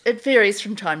 It varies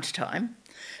from time to time,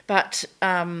 but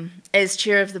as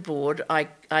chair of the board,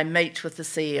 I meet with the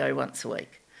CEO once a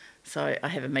week. So I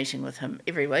have a meeting with him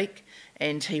every week,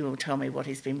 and he will tell me what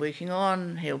he's been working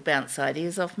on. He'll bounce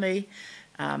ideas off me.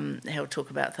 He'll talk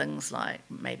about things like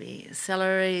maybe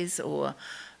salaries, or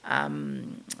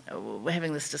we're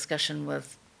having this discussion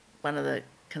with one of the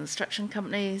construction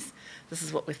companies. This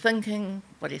is what we're thinking.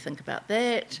 What do you think about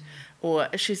that? Or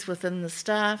issues within the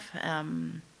staff,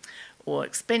 or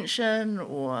expansion,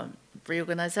 or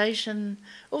reorganisation,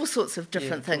 all sorts of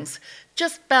different things.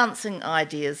 Just bouncing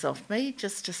ideas off me,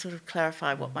 just to sort of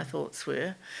clarify what my thoughts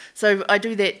were. So I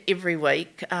do that every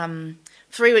week.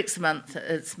 3 weeks a month,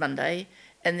 it's Monday.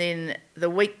 And then the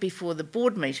week before the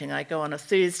board meeting, I go on a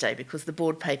Thursday because the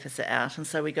board papers are out. And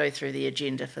so we go through the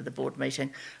agenda for the board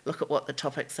meeting, look at what the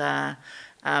topics are.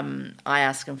 I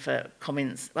ask him for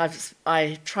comments.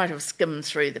 I try to skim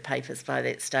through the papers by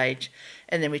that stage.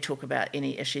 And then we talk about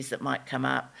any issues that might come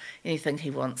up, anything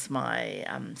he wants my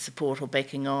support or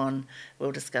backing on.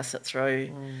 We'll discuss it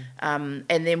through. And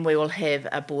then we will have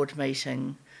a board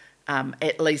meeting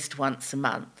at least once a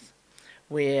month,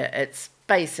 where it's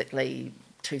basically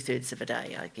 2/3 of a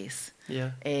day, I guess.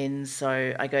 Yeah. And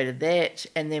so I go to that,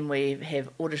 and then we have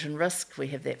audit and risk. We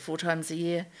have that 4 times a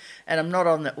year. And I'm not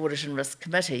on the audit and risk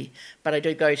committee, but I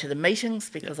do go to the meetings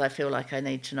because I feel like I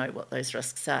need to know what those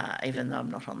risks are, even though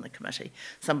I'm not on the committee.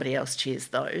 Somebody else chairs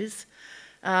those.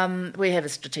 We have a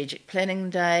strategic planning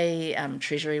day.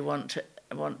 Treasury want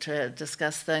to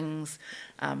discuss things.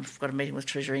 We've got a meeting with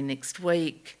Treasury next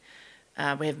week.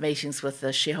 We have meetings with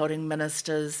the shareholding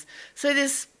ministers. So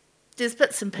there's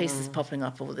bits and pieces popping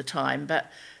up all the time,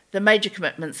 but the major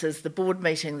commitments is the board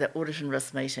meeting, the audit and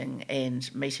risk meeting,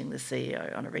 and meeting the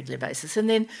CEO on a regular basis. And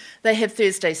then they have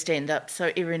Thursday stand-up,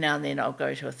 so every now and then I'll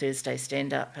go to a Thursday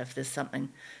stand-up if there's something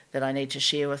that I need to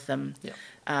share with them. Yeah.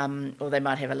 Or they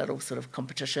might have a little sort of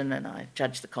competition, and I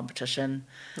judge the competition.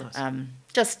 Nice.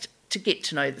 Just to get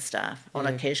to know the staff on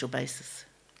a casual basis.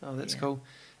 Oh, that's cool.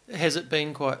 Has it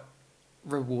been quite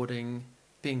rewarding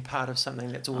being part of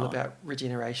something that's all about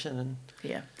regeneration? And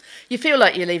you feel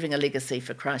like you're leaving a legacy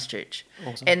for Christchurch.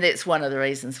 Awesome. And that's one of the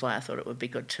reasons why I thought it would be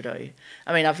good to do.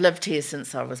 I mean, I've lived here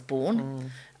since I was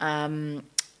born.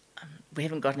 We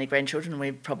haven't got any grandchildren, and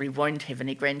we probably won't have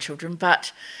any grandchildren,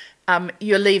 but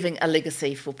you're leaving a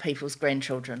legacy for people's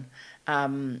grandchildren,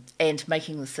 and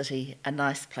making the city a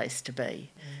nice place to be,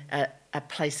 a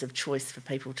place of choice for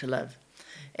people to live.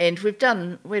 And we've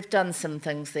done some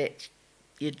things that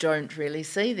you don't really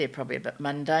see. They're probably a bit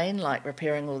mundane, like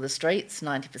repairing all the streets.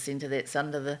 90% of that's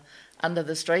under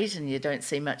the street, and you don't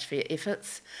see much for your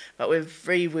efforts. But we've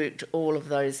reworked all of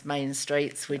those main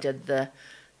streets. We did the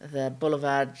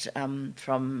boulevard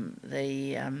from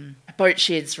the boat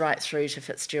sheds right through to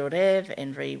Fitzgerald Ave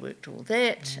and reworked all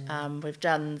that. We've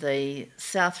done the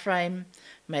south frame,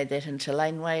 made that into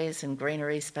laneways and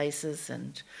greenery spaces,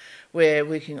 and we're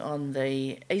working on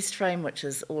the east frame, which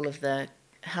is all of the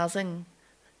housing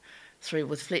through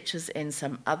with Fletcher's and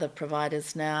some other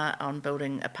providers now on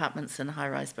building apartments and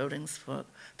high-rise buildings for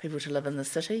people to live in the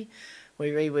city.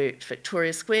 We reworked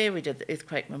Victoria Square, we did the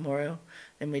Earthquake Memorial,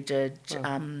 then we did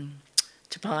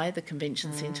Te Pai, the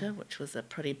convention centre, which was a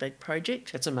pretty big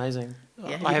project. It's amazing.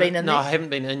 Yeah, have you been in there? No, I haven't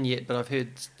been in yet, but I've heard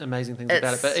amazing things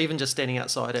about it. But even just standing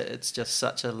outside it, it's just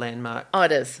such a landmark. Oh,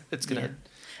 it is. It's going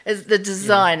to... The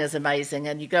design is amazing,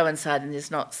 and you go inside and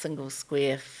there's not single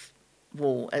square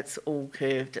wall. It's all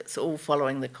curved. It's all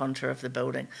following the contour of the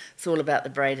building. It's all about the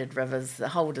braided rivers. The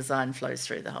whole design flows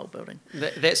through the whole building.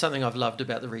 That's something I've loved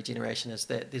about the regeneration, is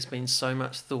that there's been so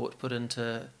much thought put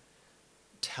into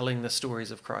telling the stories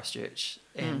of Christchurch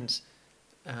and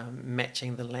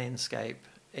matching the landscape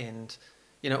and,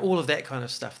 all of that kind of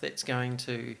stuff that's going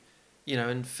to,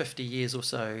 in 50 years or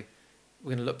so,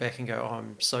 we're going to look back and go, oh,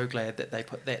 I'm so glad that they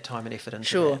put that time and effort into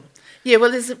Sure. that. Yeah, well,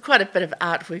 there's quite a bit of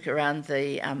artwork around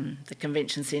the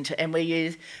convention centre, and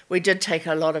we did take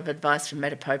a lot of advice from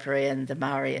Matapouri and the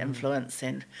Maori influence,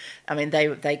 and,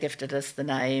 they gifted us the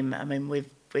name.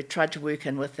 We tried to work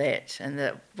in with that, and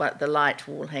the light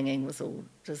wall hanging was all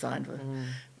designed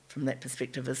from that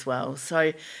perspective as well.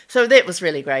 So that was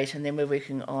really great, and then we're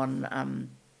working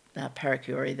on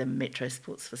Parakiori, the Metro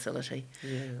Sports facility,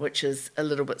 which is a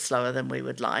little bit slower than we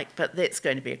would like, but that's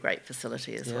going to be a great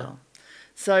facility as well.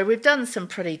 So we've done some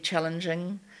pretty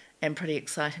challenging and pretty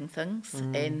exciting things,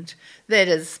 and that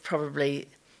is probably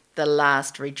the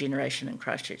last regeneration in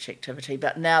Christchurch activity.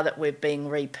 But now that we're being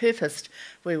repurposed,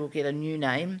 we will get a new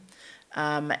name,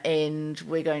 and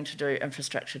we're going to do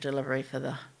infrastructure delivery for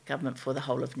the government for the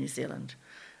whole of New Zealand.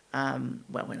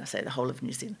 Well, when I say the whole of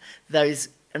New Zealand, those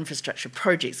infrastructure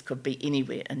projects could be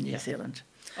anywhere in New Zealand.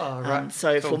 Oh, right.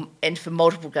 Cool. for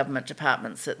multiple government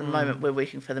departments. At the moment, we were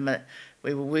working for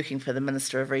the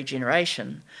Minister of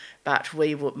Regeneration, but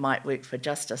we might work for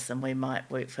Justice, and we might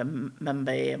work for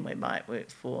MIMBI, and we might work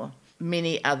for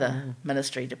many other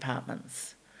ministry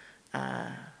departments.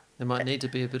 There might need to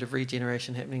be a bit of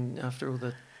regeneration happening after all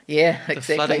the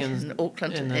exactly, flooding in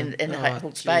Auckland and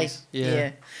Hawke's Bay.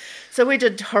 Yeah. So we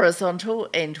did horizontal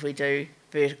and we do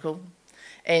vertical.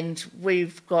 And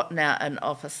we've got now an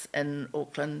office in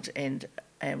Auckland and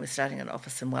we're starting an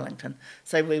office in Wellington.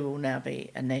 So we will now be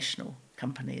a national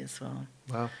company as well.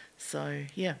 Wow. So,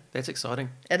 yeah. That's exciting.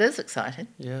 It is exciting.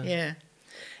 Yeah. Yeah.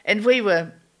 And we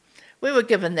were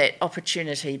given that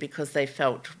opportunity because they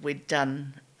felt we'd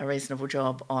done a reasonable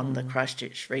job on the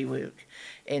Christchurch rework.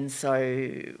 And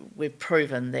so we've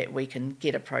proven that we can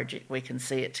get a project, we can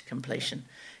see it to completion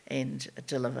and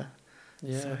deliver.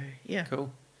 Yeah. So, yeah.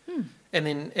 Cool. And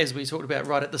then, as we talked about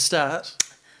right at the start,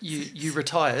 you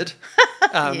retired.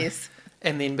 Yes.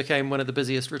 And then became one of the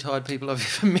busiest retired people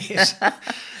I've ever met.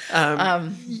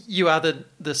 You are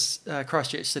this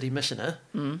Christchurch City Missioner.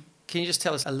 Can you just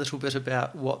tell us a little bit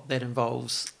about what that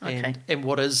involves and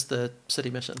what is the City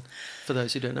Mission, for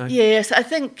those who don't know? Yes, I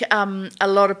think a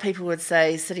lot of people would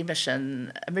say City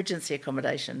Mission, emergency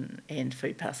accommodation and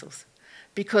food parcels,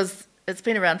 because it's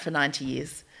been around for 90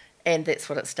 years. And that's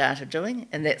what it started doing,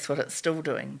 and that's what it's still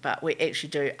doing. But we actually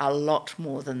do a lot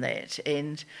more than that.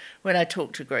 And when I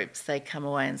talk to groups, they come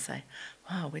away and say,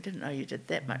 wow, we didn't know you did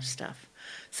that much stuff.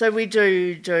 So we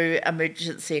do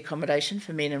emergency accommodation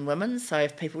for men and women. So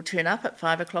if people turn up at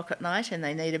 5 o'clock at night and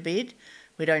they need a bed,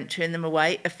 we don't turn them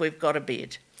away if we've got a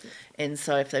bed. And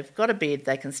so if they've got a bed,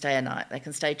 they can stay a night. They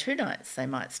can stay 2 nights. They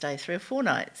might stay 3 or 4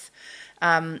 nights.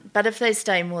 But if they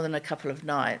stay more than a couple of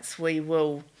nights, we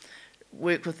will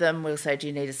work with them. We'll say, do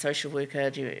you need a social worker?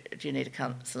 Do you need a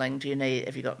counselling?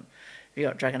 Have you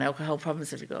got drug and alcohol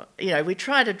problems? Have you got, we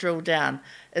try to drill down.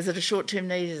 Is it a short-term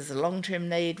need? Is it a long-term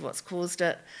need? What's caused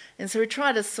it? And so we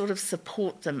try to sort of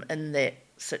support them in that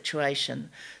situation.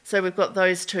 So we've got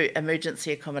those 2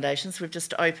 emergency accommodations. We've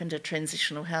just opened a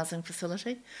transitional housing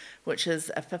facility, which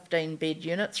is a 15-bed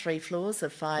unit, 3 floors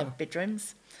of 5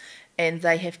 bedrooms. And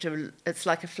it's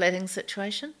like a flatting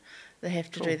situation. They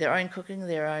have to do their own cooking,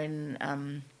 their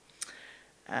own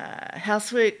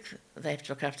housework. They have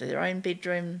to look after their own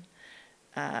bedroom.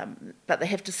 But they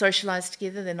have to socialise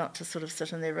together. They're not to sort of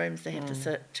sit in their rooms. They have to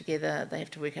sit together. They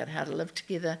have to work out how to live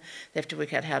together. They have to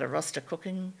work out how to roster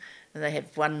cooking. And they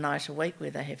have 1 night a week where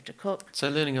they have to cook. So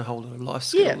learning a whole lot of life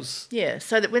skills. Yeah,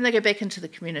 so that when they go back into the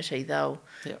community, they'll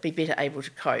be better able to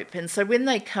cope. And so when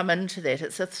they come into that,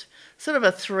 it's sort of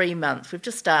a 3-month. We've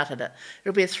just started it.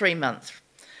 It'll be a 3-month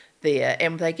there,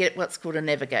 and they get what's called a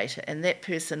navigator, and that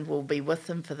person will be with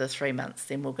them for the 3 months.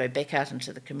 Then we'll go back out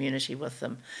into the community with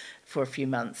them for a few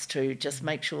months to just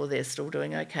make sure they're still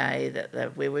doing okay,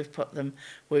 that where we've put them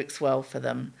works well for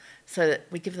them, so that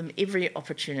we give them every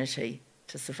opportunity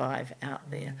to survive out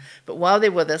there. But while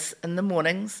they're with us in the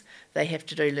mornings, they have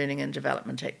to do learning and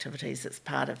development activities. It's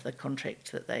part of the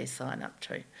contract that they sign up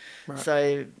to. Right.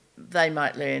 So they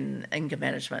might learn income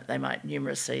management, they might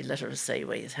numeracy, literacy.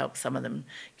 We help some of them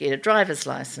get a driver's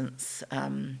license.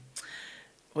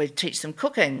 We teach them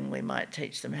cooking. We might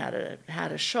teach them how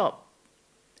to shop,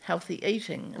 healthy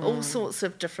eating, all sorts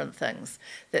of different things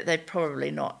that they've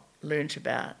probably not learnt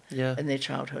about in their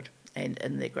childhood and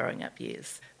in their growing up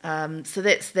years. So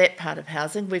that's that part of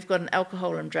housing. We've got an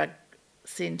alcohol and drug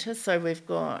centre, so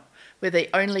we're the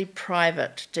only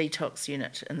private detox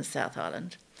unit in the South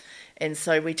Island. And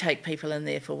so we take people in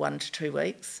there for 1 to 2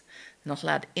 weeks. They're not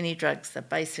allowed any drugs. They're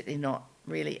basically not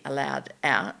really allowed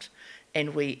out.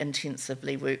 And we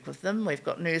intensively work with them. We've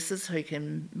got nurses who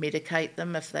can medicate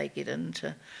them if they get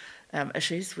into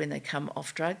issues when they come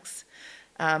off drugs,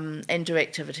 and do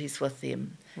activities with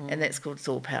them. And that's called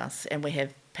Thorpe House. And we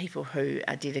have people who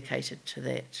are dedicated to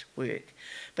that work.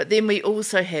 But then we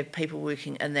also have people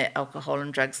working in that alcohol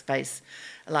and drug space.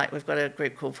 Like we've got a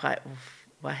group called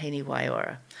Wahine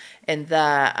Waiora. And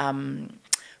they're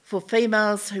for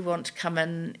females who want to come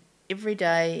in every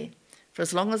day for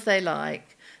as long as they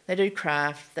like. They do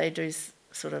craft, they do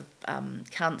sort of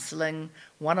counselling,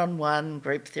 one-on-one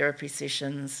group therapy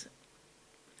sessions.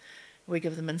 We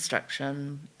give them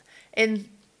instruction. And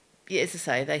yeah, as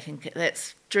I say,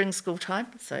 that's during school time,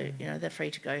 so they're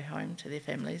free to go home to their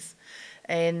families.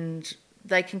 And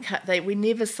we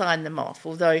never sign them off,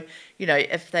 although,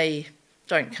 if they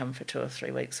don't come for 2 or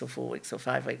 3 weeks or 4 weeks or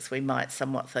 5 weeks, we might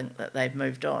somewhat think that they've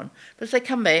moved on. But if they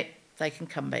come back, they can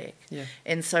come back. Yeah.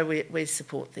 And so we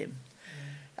support them.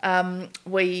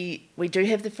 We do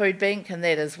have the food bank, and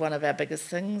that is one of our biggest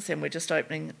things, and we're just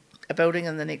opening a building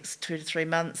in the next 2 to 3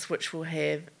 months which will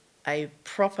have a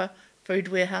proper food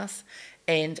warehouse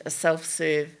and a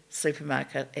self-serve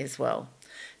supermarket as well,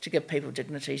 to give people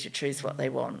dignity to choose what they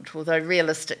want. Although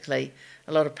realistically,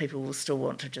 a lot of people will still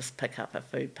want to just pick up a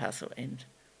food parcel and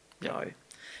go.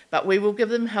 But we will give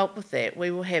them help with that.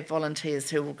 We will have volunteers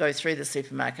who will go through the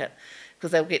supermarket,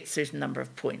 because they'll get a certain number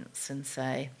of points and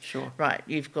say, sure, right,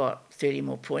 you've got 30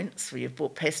 more points, or you've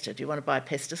bought pasta. Do you want to buy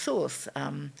pasta sauce?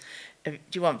 Do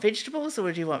you want vegetables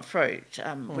or do you want fruit?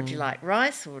 Would you like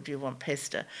rice or do you want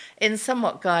pasta? And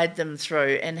somewhat guide them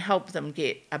through and help them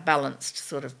get a balanced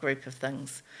sort of group of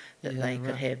things that they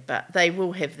could have. But they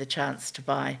will have the chance to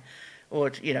buy,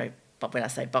 or, but when I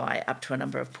say buy, up to a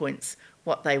number of points,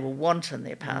 what they will want in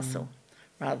their parcel,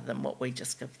 rather than what we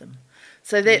just give them.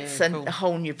 So that's a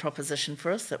whole new proposition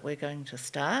for us that we're going to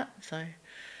start. So,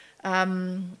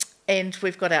 and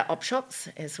we've got our op shops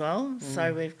as well.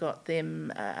 So we've got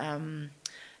them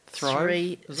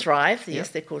Thrive. Yes,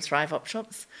 they're called Thrive op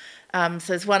shops. So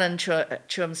there's one in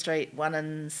Chewham Street, one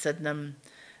in Sydenham,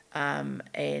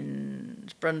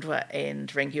 and Brindwa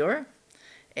and Rangiora.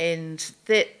 And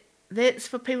that's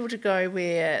for people to go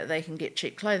where they can get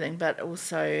cheap clothing, but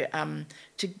also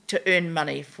to earn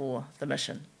money for the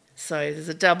mission. So there's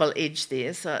a double edge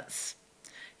there. So it's,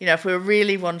 if we were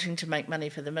really wanting to make money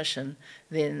for the mission,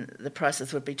 then the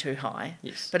prices would be too high.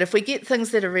 Yes. But if we get things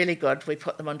that are really good, we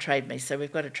put them on Trade Me. So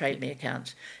we've got a Trade Me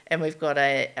account, and we've got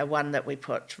a one that we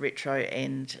put retro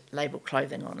and label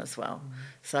clothing on as well.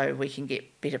 So we can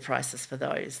get better prices for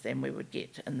those than we would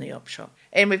get in the op shop.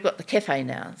 And we've got the cafe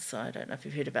now. So I don't know if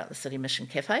you've heard about the City Mission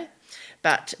Cafe,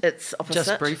 but it's opposite.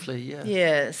 Just briefly, yeah.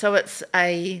 Yeah, so it's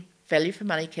a value for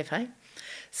money cafe.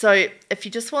 So if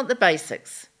you just want the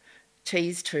basics,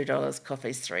 tea's $2,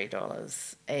 coffee's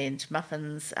 $3, and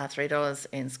muffins are $3,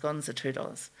 and scones are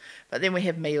 $2. But then we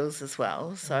have meals as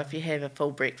well. So if you have a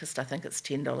full breakfast, I think it's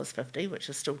 $10.50, which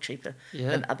is still cheaper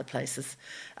than other places.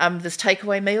 There's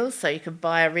takeaway meals, so you can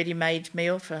buy a ready-made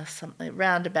meal for something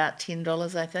around about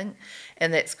 $10, I think,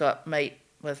 and that's got meat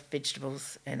with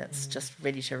vegetables, and it's just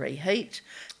ready to reheat.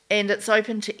 And it's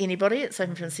open to anybody. It's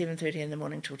open from 7:30 in the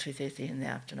morning till 2:30 in the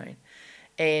afternoon.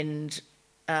 And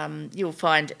you'll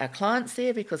find our clients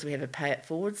there, because we have a pay it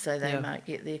forward, so they might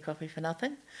get their coffee for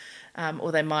nothing,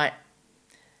 or they might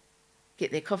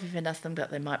get their coffee for nothing,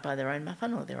 but they might buy their own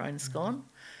muffin or their own scone.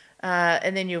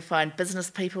 And then you'll find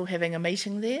business people having a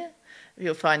meeting there.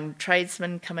 You'll find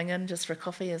tradesmen coming in just for a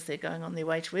coffee as they're going on their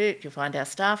way to work. You'll find our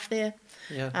staff there.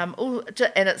 Yeah.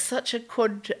 And it's such a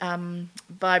good,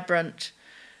 vibrant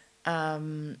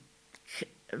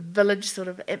village sort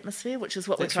of atmosphere, which is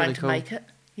what we're trying to make it.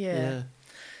 Yeah.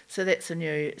 So that's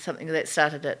something that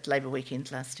started at Labour Weekend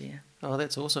last year. Oh,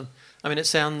 that's awesome. I mean, it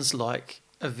sounds like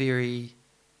a very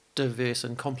diverse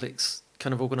and complex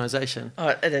kind of organisation. Oh,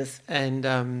 it is. And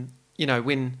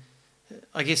when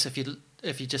I guess if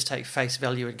you just take face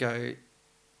value and go,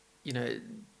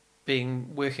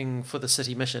 working for the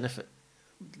city mission, if it,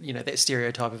 that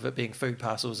stereotype of it being food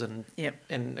parcels and Yep.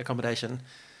 and accommodation,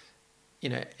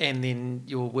 and then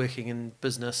you're working in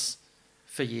business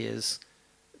for years,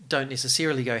 don't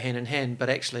necessarily go hand in hand, but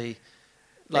actually,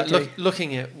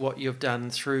 looking at what you've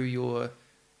done through your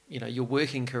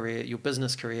working career, your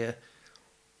business career,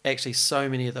 actually so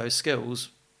many of those skills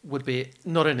would be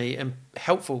not only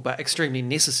helpful but extremely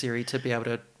necessary to be able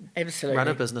to Absolutely. run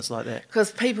a business like that.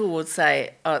 Because people would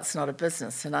say, oh, it's not a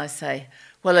business. And I say,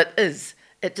 well, it is.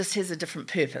 It just has a different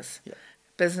purpose. Yeah.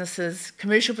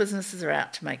 Commercial businesses are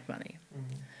out to make money.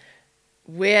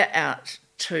 Mm-hmm. We're out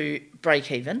to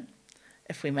break even.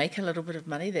 If we make a little bit of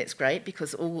money, that's great,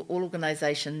 because all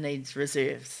organisation needs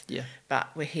reserves. Yeah. But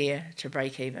we're here to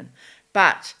break even.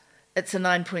 But it's a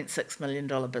 $9.6 million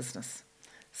business.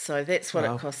 So that's what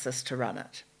Wow. it costs us to run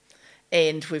it.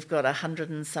 And we've got 100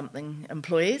 and something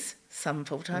employees, some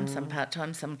full-time, some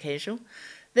part-time, some casual.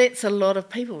 That's a lot of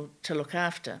people to look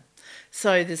after.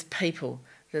 So there's people,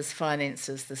 there's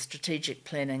finances, there's strategic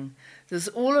planning, there's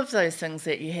all of those things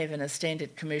that you have in a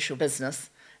standard commercial business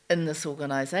in this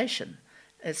organisation.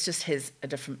 It just has a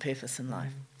different purpose in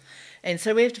life. And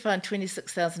so we have to find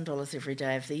 $26,000 every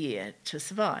day of the year to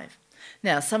survive.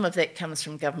 Now, some of that comes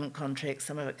from government contracts,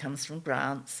 some of it comes from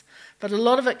grants, but a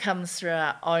lot of it comes through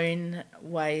our own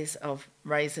ways of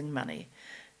raising money.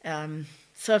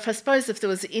 So if there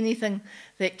was anything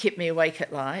that kept me awake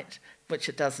at night, which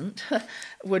it doesn't,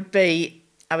 would be,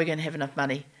 are we going to have enough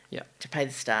money to pay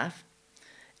the staff?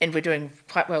 And we're doing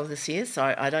quite well this year,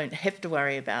 so I don't have to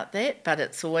worry about that, but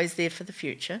it's always there for the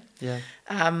future. Yeah.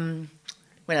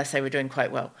 When I say we're doing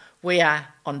quite well, we are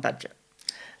on budget.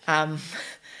 You're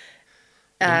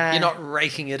not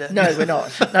raking it in. No, we're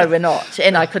not. No, we're not.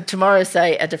 And I could tomorrow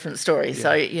say a different story. Yeah.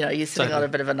 So, you're sitting on a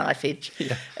bit of a knife edge.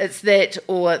 Yeah. It's that,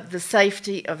 or the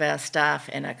safety of our staff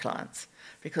and our clients,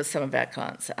 because some of our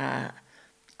clients are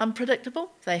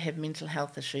unpredictable. They have mental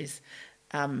health issues.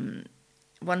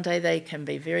 One day they can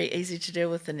be very easy to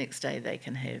deal with, the next day they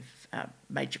can have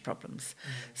major problems.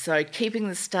 So keeping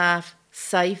the staff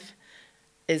safe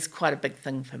is quite a big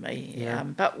thing for me. Yeah.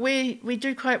 But we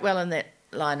do quite well in that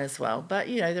line as well. But,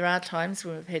 there are times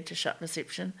when we've had to shut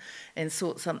reception and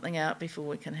sort something out before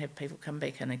we can have people come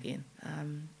back in again,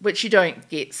 which you don't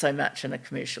get so much in a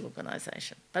commercial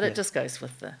organisation. But it just goes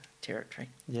with the territory.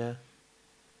 Yeah.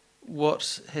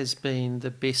 What has been the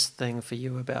best thing for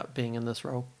you about being in this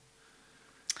role?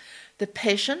 The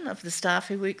passion of the staff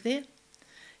who work there.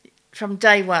 From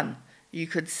day one, you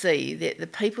could see that the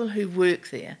people who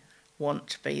work there want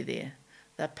to be there.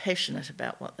 They're passionate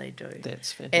about what they do.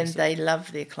 That's fantastic. And they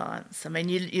love their clients. I mean,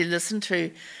 you listen to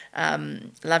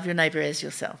love your neighbour as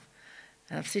yourself.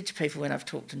 And I've said to people when I've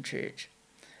talked in church,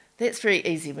 that's very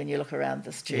easy when you look around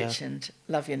this church and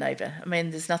love your neighbour. I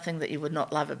mean, there's nothing that you would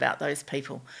not love about those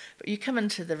people. But you come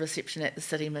into the reception at the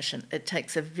City Mission, it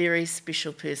takes a very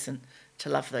special person to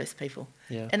love those people.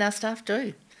 Yeah. And our staff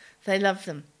do. They love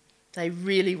them. They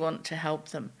really want to help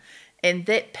them. And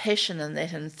that passion and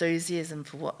that enthusiasm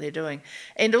for what they're doing.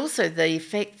 And also the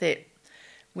fact that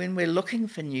when we're looking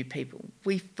for new people,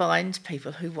 we find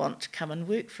people who want to come and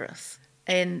work for us.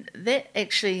 And that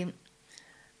actually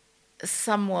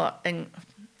somewhat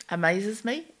amazes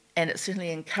me, and it certainly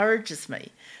encourages me,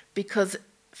 because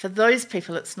for those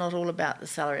people it's not all about the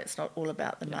salary, it's not all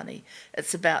about the money.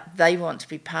 It's about they want to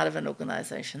be part of an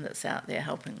organisation that's out there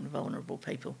helping vulnerable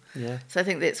people. Yeah. So I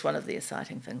think that's one of the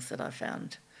exciting things that I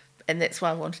found. And that's why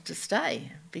I wanted to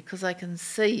stay, because I can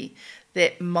see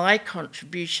that my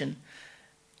contribution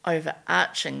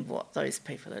overarching what those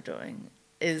people are doing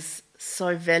is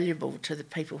so valuable to the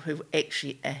people who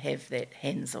actually have that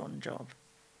hands-on job.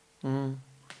 Mm.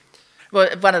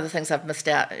 Well, one of the things I've missed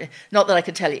out, not that I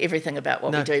could tell you everything about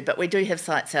what No. we do, but we do have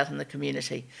sites out in the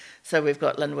community. So we've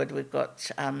got Linwood, we've got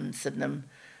Sydenham,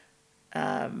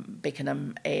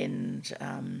 Beckenham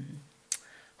and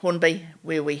Hornby,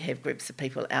 where we have groups of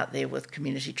people out there with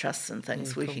community trusts and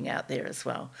things working out there as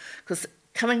well. Because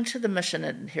coming to the mission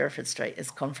in Hereford Street is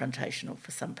confrontational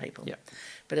for some people. Yep.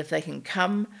 But if they can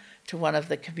come to one of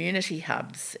the community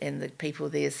hubs and the people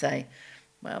there say,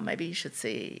 well, maybe you should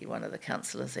see one of the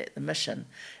councillors at the mission.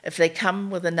 If they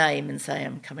come with a name and say,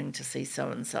 I'm coming to see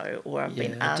so-and-so, or I've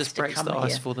been asked just to breaks come the here.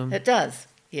 ice for them. It does,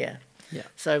 yeah. Yeah.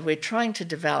 So we're trying to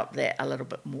develop that a little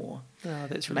bit more. Oh,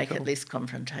 that's to really make cool. it less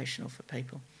confrontational for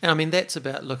people. And I mean, that's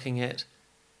about looking at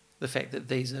the fact that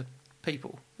these are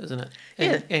people, isn't it?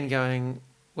 Yeah. And going,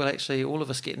 well, actually, all of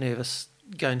us get nervous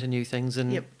going to new things,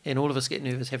 and all of us get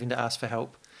nervous having to ask for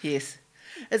help. Yes.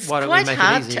 It's Why don't we quite make it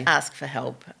hard easy? to ask for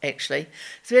help, actually.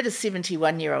 So we had a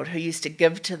 71-year-old who used to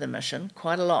give to the mission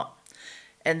quite a lot.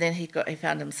 And then he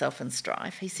found himself in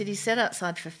strife. He said he sat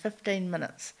outside for 15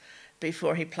 minutes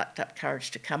before he plucked up courage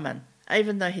to come in,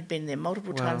 even though he'd been there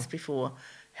multiple times before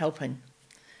helping.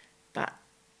 But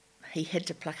he had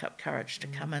to pluck up courage to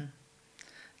come in.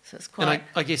 So it's quite... And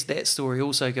I guess that story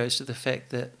also goes to the fact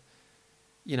that,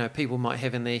 people might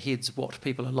have in their heads what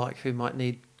people are like who might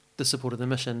need the support of the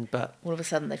mission, but... all of a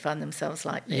sudden they find themselves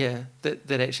like that. Yeah,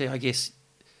 that actually, I guess,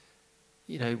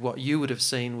 what you would have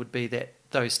seen would be that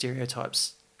those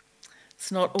stereotypes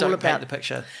it's not all don't about paint the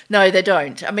picture. No, they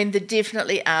don't. I mean, there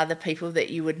definitely are the people that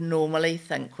you would normally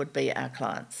think would be our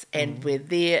clients, and we're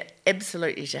there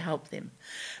absolutely to help them.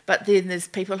 But then there's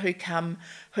people who come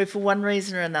who, for one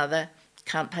reason or another,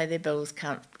 can't pay their bills,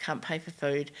 can't pay for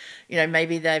food.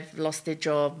 Maybe they've lost their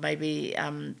job, maybe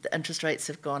the interest rates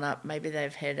have gone up, maybe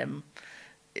they've had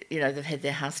they've had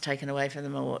their house taken away from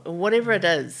them, or whatever it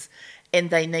is, and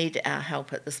they need our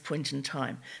help at this point in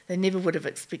time. They never would have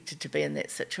expected to be in that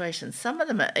situation. Some of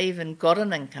them have even got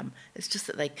an income. It's just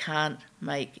that they can't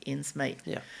make ends meet.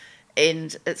 Yeah.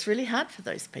 And it's really hard for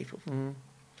those people.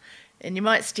 And you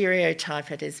might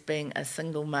stereotype it as being a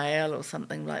single male or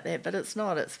something like that, but it's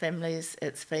not. It's families,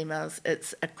 it's females,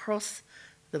 it's across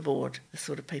the board, the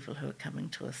sort of people who are coming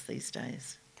to us these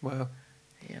days. Wow.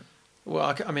 Yeah. Well,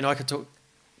 I could talk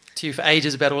to you for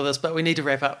ages about all this, but we need to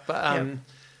wrap up. But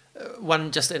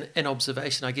an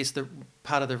observation, I guess the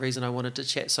part of the reason I wanted to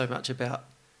chat so much about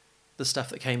the stuff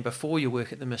that came before your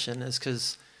work at the mission is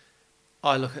because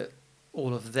I look at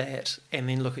all of that and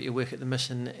then look at your work at the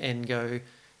mission and go,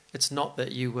 it's not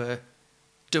that you were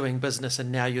doing business and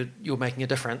now you're making a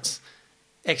difference.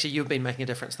 Actually, you've been making a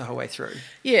difference the whole way through.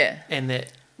 Yeah. And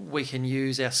that we can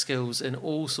use our skills in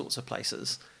all sorts of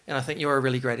places. And I think you're a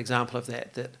really great example of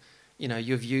that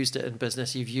you've used it in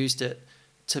business, you've used it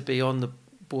to be on the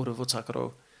board of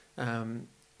Otakaro,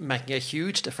 making a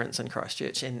huge difference in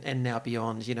Christchurch and now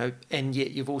beyond, and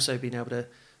yet you've also been able to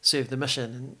serve the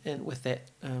mission and with that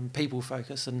people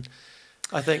focus. And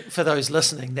I think for those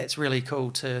listening, that's really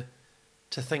cool to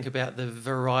think about the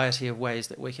variety of ways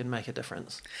that we can make a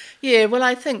difference. Yeah, well,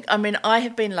 I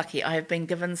have been lucky. I have been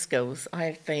given skills.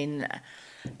 I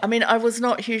was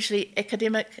not hugely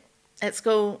academic at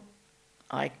school.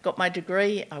 I got my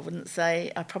degree. I wouldn't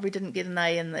say, I probably didn't get an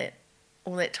A in that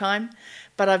all that time,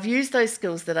 but I've used those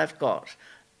skills that I've got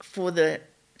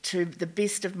to the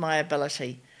best of my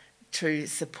ability to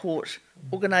support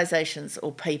organisations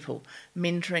or people,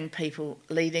 mentoring people,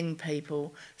 leading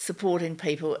people, supporting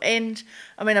people. And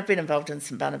I've been involved in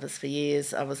St Barnabas for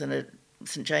years. I was in a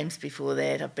St James before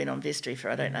that. I've been on Vestry for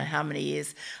I don't know how many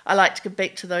years. I like to give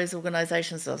back to those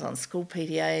organisations. I was on school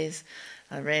PTAs.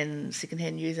 I ran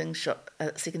second-hand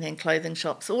clothing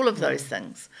shops, all of those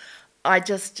things.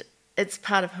 It's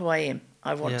part of who I am.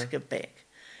 I want to give back.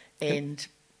 And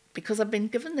because I've been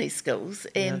given these skills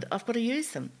and I've got to use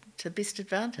them to best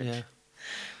advantage. Yeah.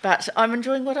 But I'm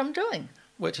enjoying what I'm doing.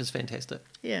 Which is fantastic.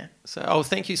 Yeah. So,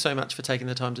 thank you so much for taking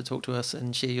the time to talk to us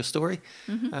and share your story.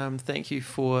 Thank you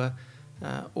for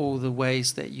all the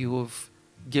ways that you have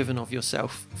given of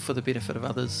yourself for the benefit of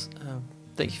others.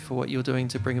 Thank you for what you're doing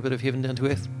to bring a bit of heaven down to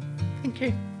earth. Thank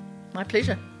you. My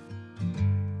pleasure.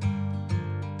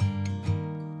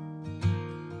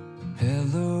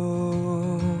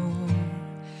 Hello,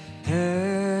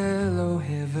 hello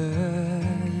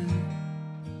heaven.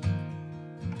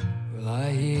 Will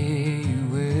I hear you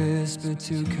whisper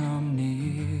to come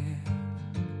near?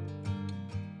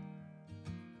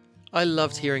 I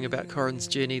loved hearing about Corin's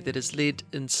journey that has led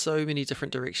in so many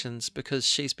different directions because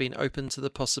she's been open to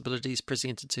the possibilities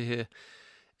presented to her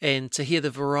and to hear the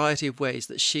variety of ways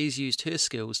that she's used her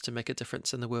skills to make a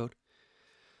difference in the world.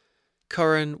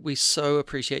 Corin, we so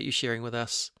appreciate you sharing with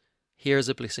us. Here is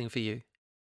a blessing for you.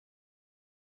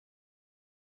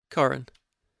 Corin,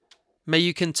 may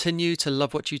you continue to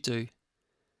love what you do,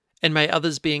 and may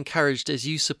others be encouraged as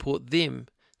you support them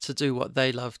to do what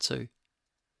they love too.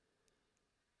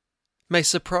 May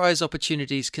surprise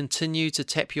opportunities continue to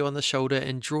tap you on the shoulder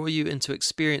and draw you into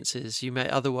experiences you may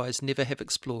otherwise never have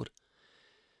explored.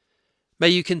 May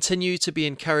you continue to be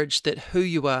encouraged that who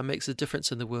you are makes a difference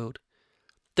in the world,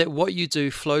 that what you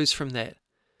do flows from that,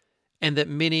 and that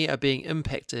many are being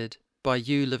impacted by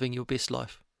you living your best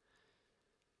life.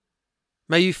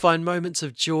 May you find moments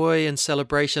of joy and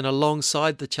celebration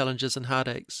alongside the challenges and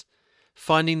heartaches,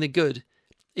 finding the good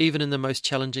even in the most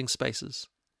challenging spaces.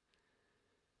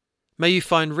 May you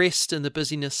find rest in the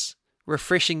busyness,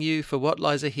 refreshing you for what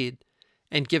lies ahead,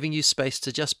 and giving you space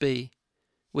to just be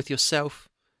with yourself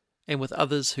and with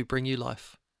others who bring you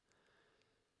life.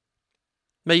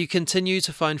 May you continue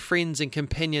to find friends and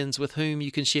companions with whom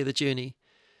you can share the journey,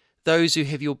 those who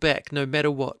have your back no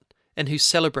matter what, and who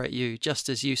celebrate you just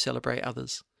as you celebrate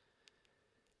others.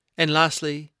 And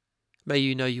lastly, may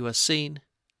you know you are seen,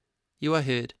 you are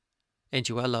heard, and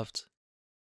you are loved.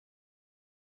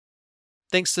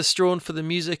 Thanks to Strawn for the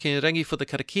music and Rangi for the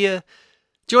karakia.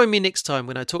 Join me next time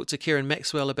when I talk to Karen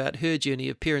Maxwell about her journey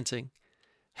of parenting,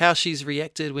 how she's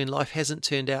reacted when life hasn't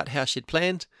turned out how she'd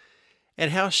planned,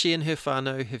 and how she and her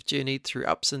whānau have journeyed through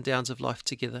ups and downs of life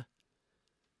together.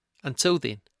 Until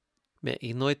then, me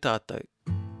inoi tātou.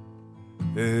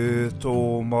 E tō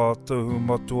mātou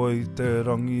matua I te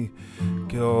rangi,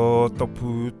 kia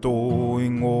tapu tō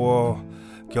ingoa,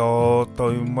 kia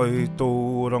tau mai tō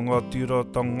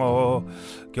rangatiratanga,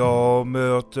 kia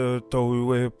mea te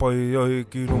tau e pai ai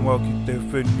ki runga ki te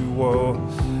whenua,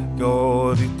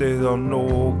 kia rite anō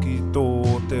ki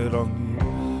tō te rangi.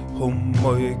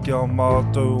 Homai kia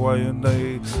mātou ai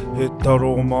nei, he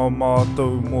taro mā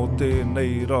mātou mō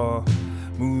tēnei rā.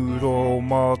 Muro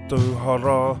mātou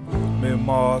hara, me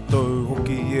mātou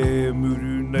hoki e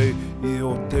muru nei I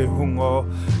o te hunga,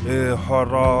 e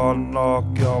hara ana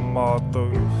kia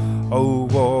mātou.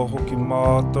 Aua hoki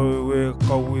mātou e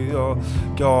kawea,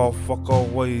 kia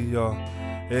whakawaia,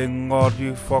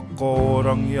 engari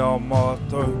whakaorangi a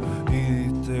mātou I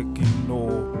te kino.